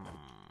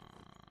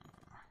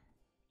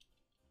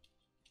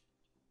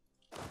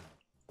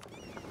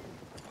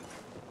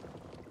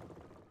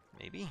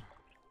 Maybe?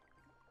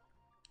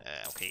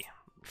 Okay.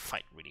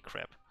 Fight really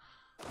crap.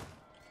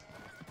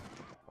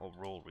 Or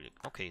roll really...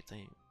 Okay,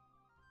 they...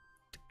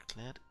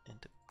 Declared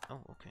and...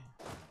 Oh, okay.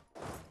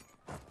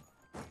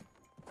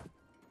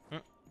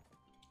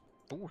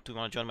 Oh, do you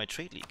want to join my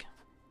trade league?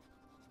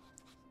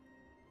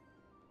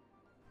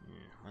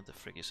 Where the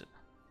frick is it?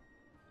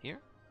 Here?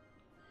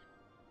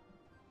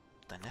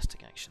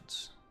 Dynastic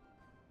actions.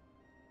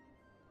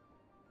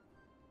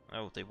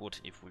 Oh, they would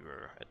if we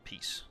were at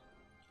peace,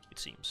 it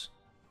seems.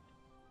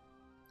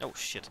 Oh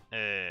shit.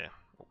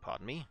 Oh,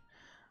 pardon me.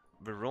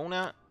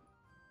 Verona.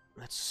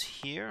 That's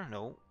here?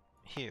 No.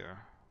 Here.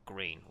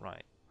 Grain,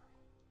 right.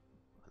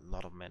 A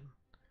lot of men.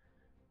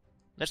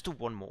 Let's do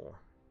one more.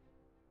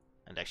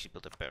 And actually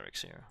build a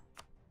barracks here.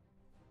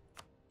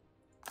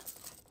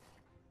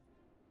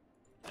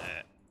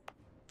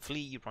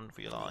 Flee, run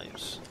for your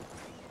lives.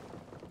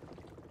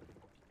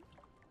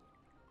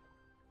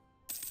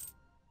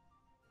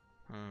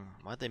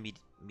 Why are they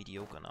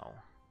mediocre now?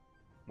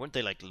 Weren't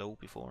they like low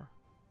before?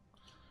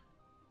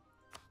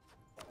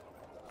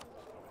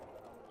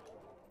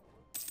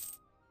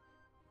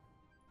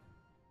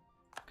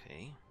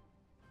 Okay.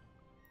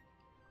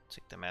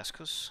 Take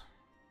Damascus.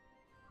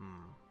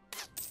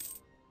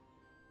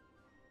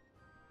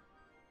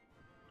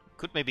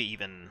 Could maybe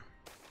even...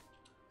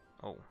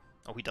 Oh,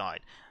 he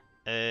died.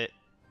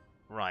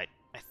 Right.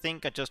 I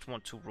think I just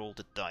want to roll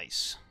the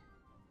dice.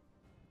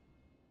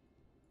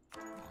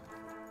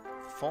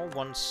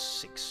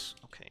 416.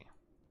 Okay.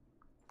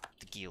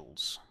 The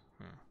guilds.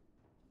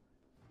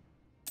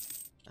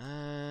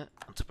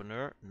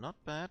 Entrepreneur. Not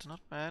bad,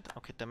 not bad.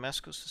 Okay,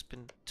 Damascus has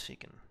been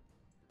taken.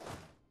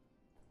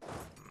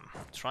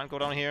 Try and go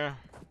down here.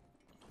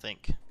 I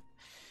think.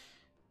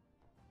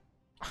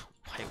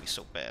 Why are we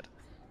so bad?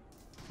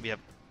 We have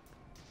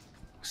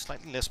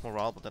slightly less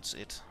morale, but that's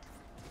it.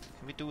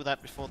 Can we do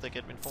that before they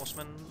get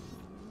reinforcements?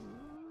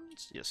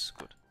 Yes,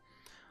 good.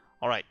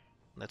 Alright,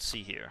 let's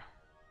see here.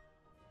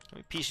 Can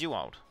we piece you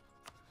out?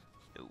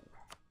 No.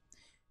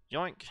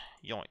 Yoink,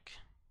 yoink.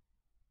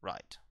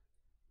 Right.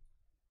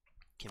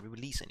 Can we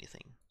release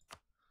anything?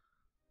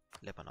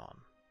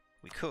 Lebanon.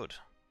 We could.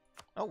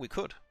 Oh, we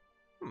could.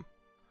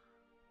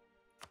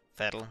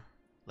 Faddle.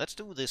 Let's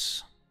do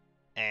this.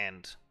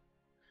 And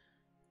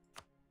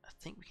I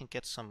think we can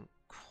get some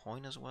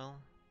coin as well.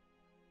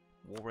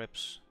 War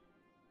reps.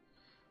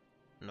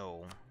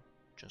 No.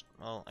 Just,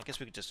 well, I guess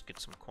we could just get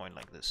some coin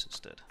like this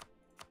instead.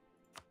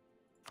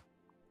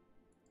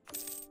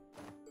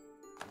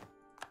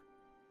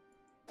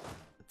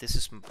 This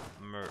is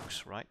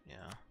Mercs, right?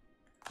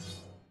 Yeah.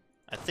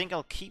 I think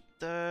I'll keep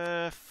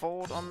the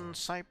fort on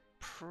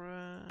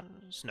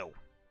Cyprus. No.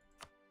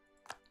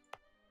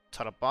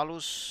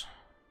 Tarabalus.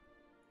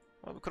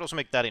 Well, we could also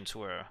make that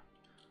into a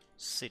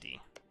city.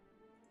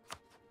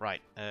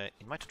 Right.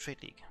 Invite to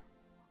trade league.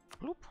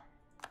 Bloop.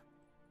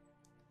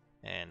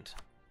 And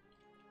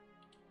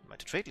invite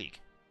to trade league.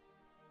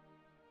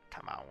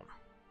 Come on.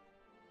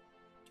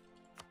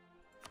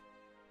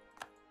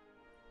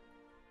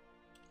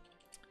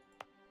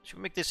 Should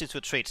we make this into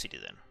a trade city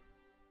then?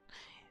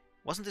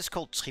 Wasn't this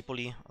called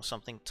Tripoli or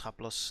something?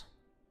 Traplos?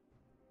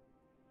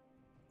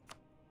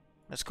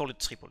 Let's call it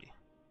Tripoli,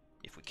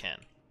 if we can.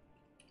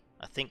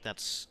 I think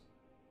that's...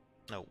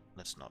 No,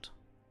 let's not.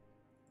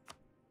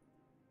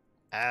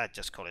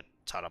 Just call it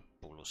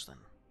Tarabulus then.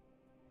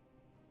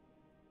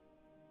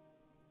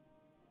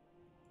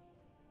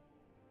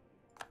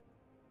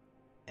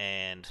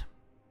 And...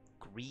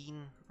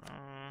 green...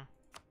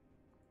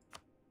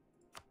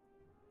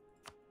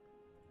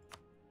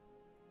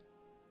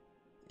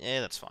 yeah,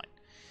 that's fine.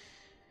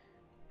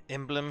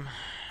 Emblem.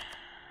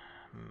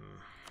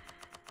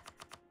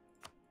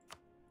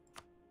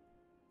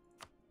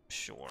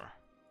 Sure.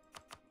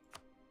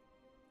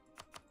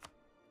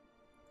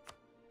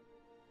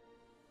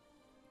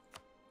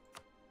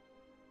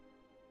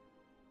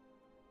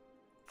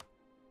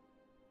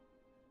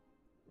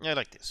 Yeah,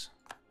 like this.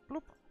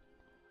 Bloop.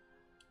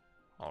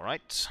 All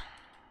right.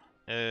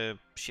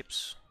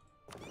 Ships.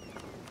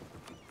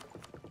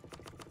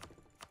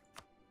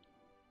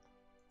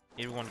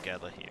 Everyone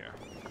gather here.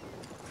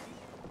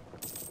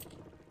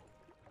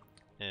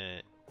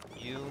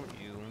 You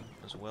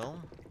as well.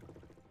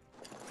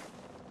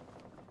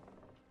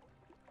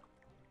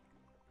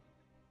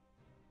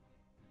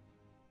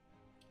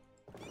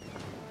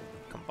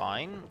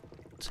 Combine.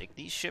 Take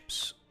these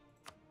ships.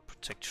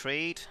 Protect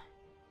trade.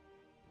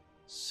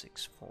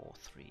 6, 4,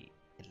 3,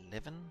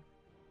 11.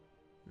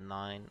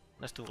 9.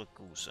 Let's do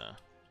Ragusa.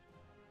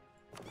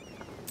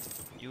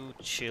 You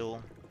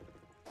chill.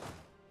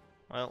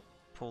 Well,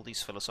 pull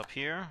these fellas up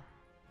here.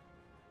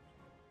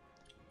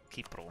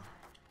 Kipro.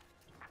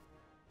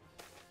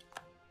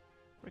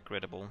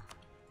 Regrettable.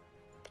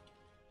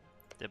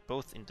 They're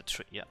both in the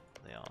tree. Yeah,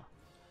 they are.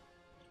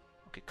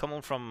 Okay, come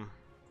on from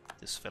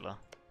this fella.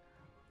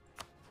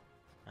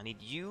 I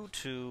need you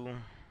to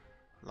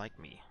like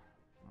me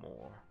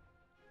more.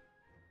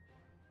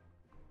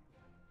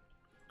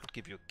 Could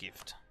give you a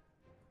gift.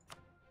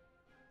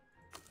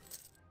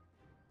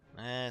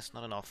 It's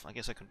not enough. I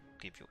guess I could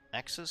give you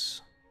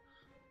access.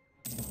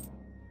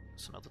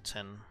 It's another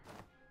 10.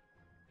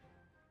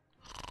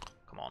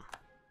 Come on.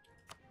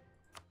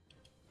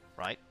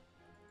 Right.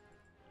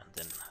 And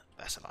then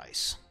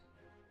vassalize.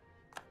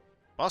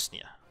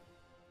 Bosnia.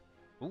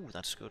 Ooh,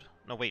 that's good.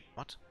 No, wait,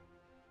 what?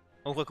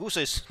 Oh,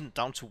 Ragusa is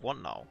down to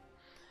 1 now.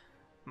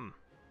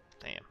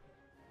 Damn.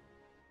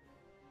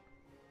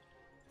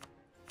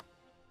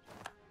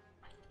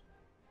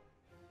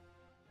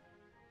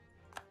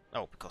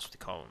 Oh, because of the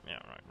column. Yeah,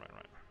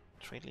 right.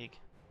 Trade League.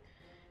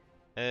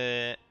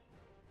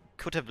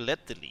 Could have led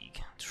the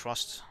league.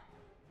 Trust.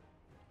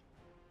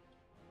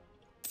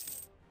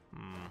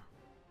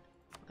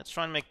 Let's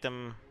try and make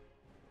them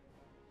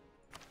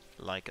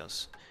like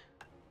us.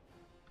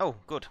 Oh,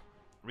 good.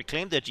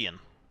 Reclaim the Aegean.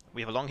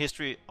 We have a long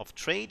history of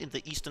trade in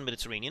the eastern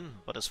Mediterranean,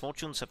 but as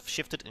fortunes have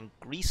shifted in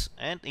Greece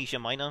and Asia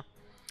Minor,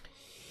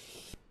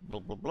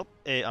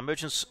 our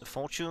merchants'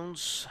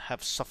 fortunes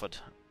have suffered.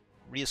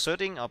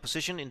 Reasserting our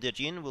position in the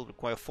Aegean will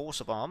require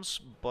force of arms,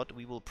 but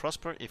we will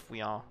prosper if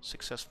we are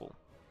successful.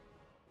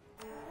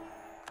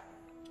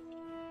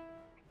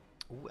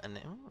 Ooh, and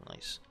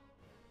nice.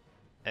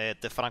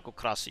 The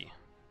Franco-Crassi.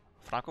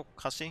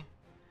 Franco-Crassi?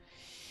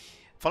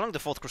 Following the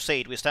Fourth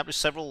Crusade, we established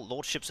several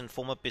lordships in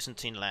former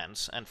Byzantine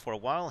lands, and for a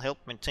while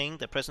helped maintain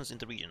their presence in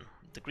the region.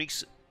 The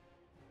Greeks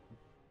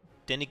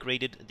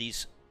denigrated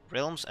these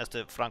realms as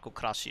the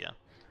Franco-Crassia,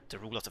 the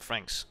rule of the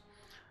Franks.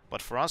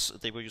 But for us,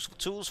 they were useful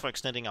tools for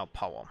extending our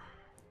power.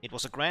 It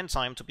was a grand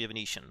time to be a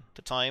Venetian.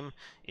 The time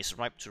is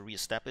ripe to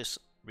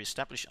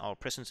re-establish our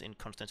presence in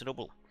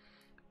Constantinople,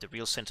 the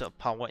real center of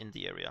power in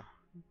the area.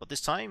 But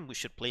this time, we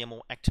should play a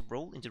more active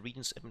role in the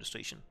region's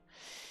administration.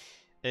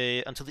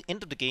 Until the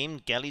end of the game,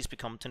 galleys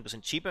become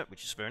 10% cheaper,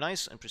 which is very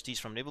nice, and prestige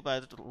from naval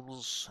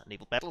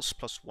battles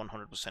plus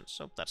 100%,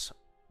 so that's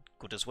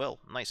good as well,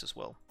 nice as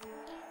well.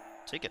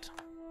 Take it.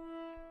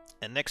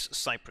 And next,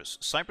 Cyprus.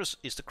 Cyprus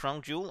is the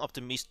crown jewel of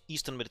the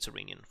eastern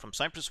Mediterranean. From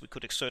Cyprus we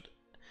could exert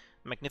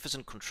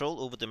magnificent control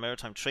over the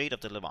maritime trade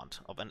of the Levant,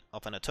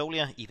 of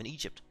Anatolia, even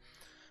Egypt.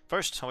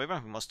 First,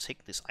 however, we must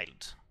take this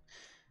island.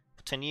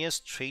 For 10 years,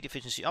 trade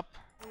efficiency up.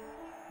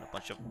 A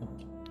bunch of...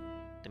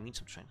 the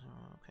means of trade...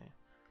 Oh, okay.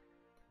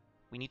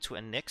 We need to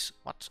annex...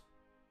 what?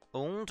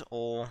 Owned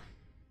or...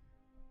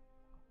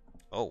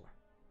 oh.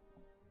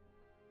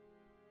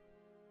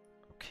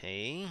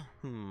 Okay.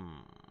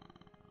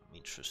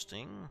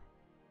 Interesting.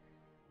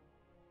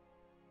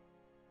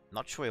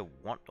 Not sure I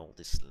want all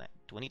this land.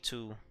 Do I need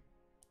to...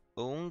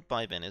 owned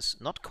by Venice.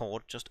 Not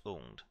caught, just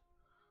owned.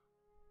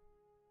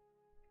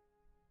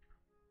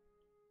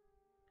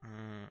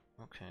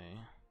 Okay.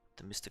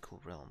 The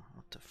mystical realm.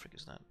 What the frick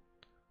is that?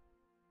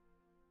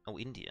 Oh,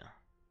 India.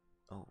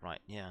 Oh,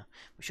 right, yeah.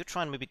 We should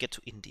try and maybe get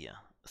to India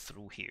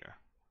through here.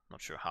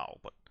 Not sure how,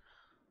 but...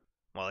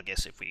 well, I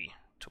guess if we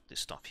took this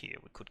stuff here,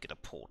 we could get a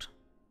port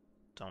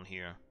down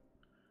here.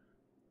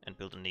 And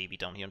build a navy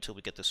down here until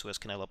we get the Suez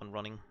Canal up and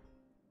running.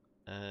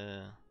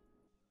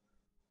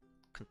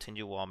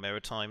 Continue our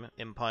maritime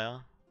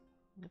empire.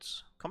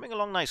 It's coming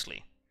along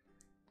nicely.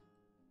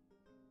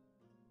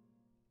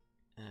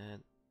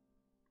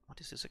 What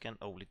is this again?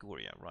 Oh,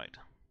 Liguria, right.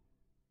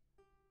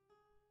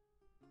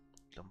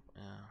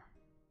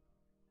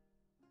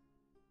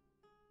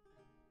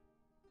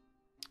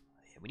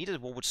 We needed a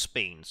war with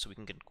Spain so we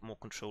can get more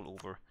control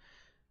over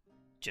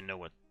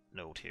Genoa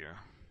node here.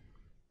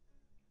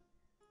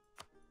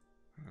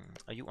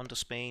 Are you under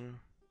Spain?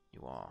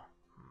 You are.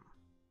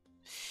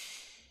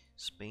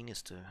 Spain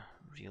is the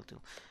real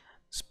deal.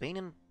 Spain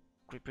and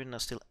Great Britain are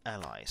still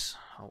allies.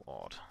 How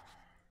odd.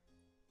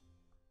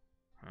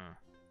 They're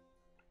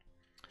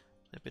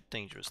a bit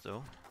dangerous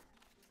though.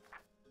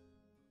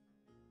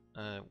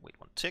 Wait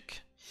one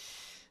tick.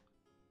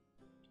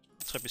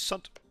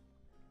 Trebizond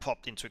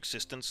popped into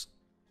existence.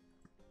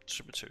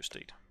 Tributary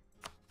state.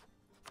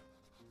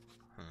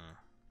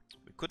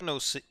 We could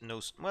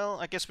well,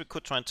 I guess we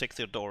could try and take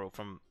Theodoro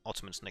from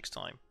Ottomans next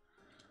time.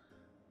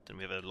 Then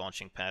we have a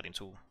launching pad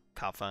into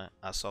Kaffa,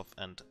 Azov,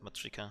 and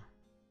Matrika.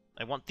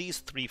 I want these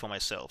 3 for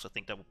myself. I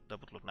think that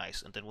would look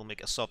nice, and then we'll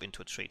make Azov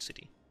into a trade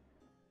city.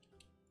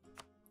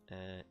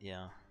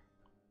 Yeah.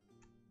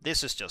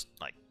 This is just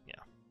like,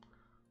 yeah.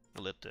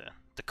 we'll let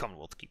the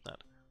Commonwealth keep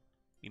that.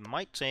 We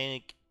might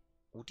take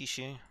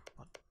Udishe,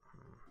 but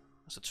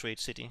as a trade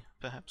city,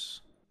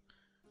 perhaps.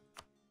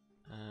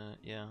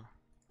 Yeah.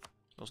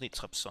 Also need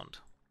Trabzond.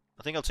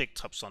 I think I'll take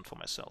Trabzond for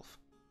myself.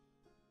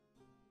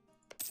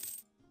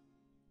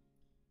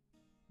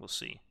 We'll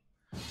see.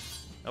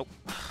 Oh,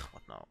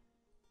 what now?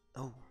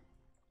 Oh.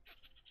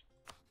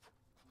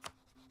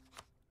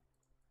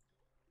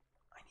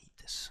 I need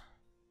this.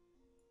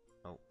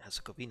 Oh,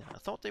 Herzegovina. I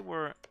thought they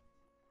were...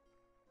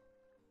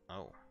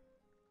 Oh.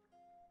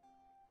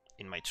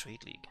 In my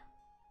trade league.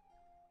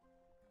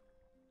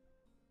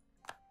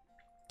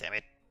 Damn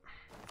it.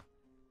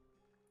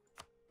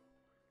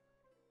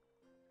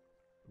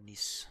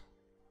 Nice.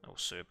 Oh,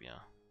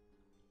 Serbia.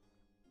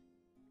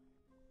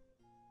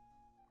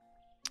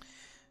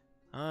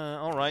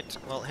 Alright,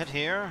 well, head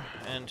here,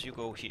 and you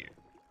go here.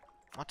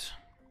 What?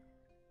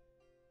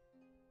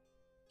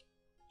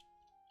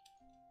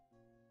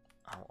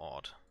 How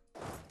odd.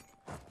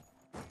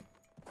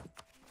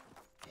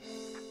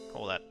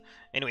 All that.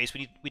 Anyways,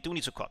 we do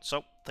need to cut,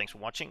 so thanks for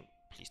watching.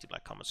 Please do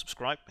like, comment,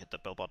 subscribe, hit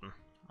that bell button.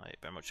 I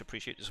very much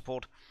appreciate your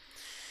support.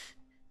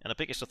 And a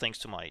big extra thanks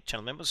to my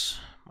channel members,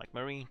 Mike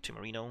Murray,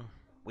 Timmerino,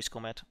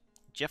 Wiscomatt,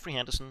 Jeffery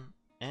Handerson,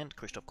 and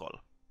Krzysztof Król.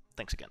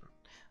 Thanks again.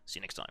 See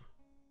you next time.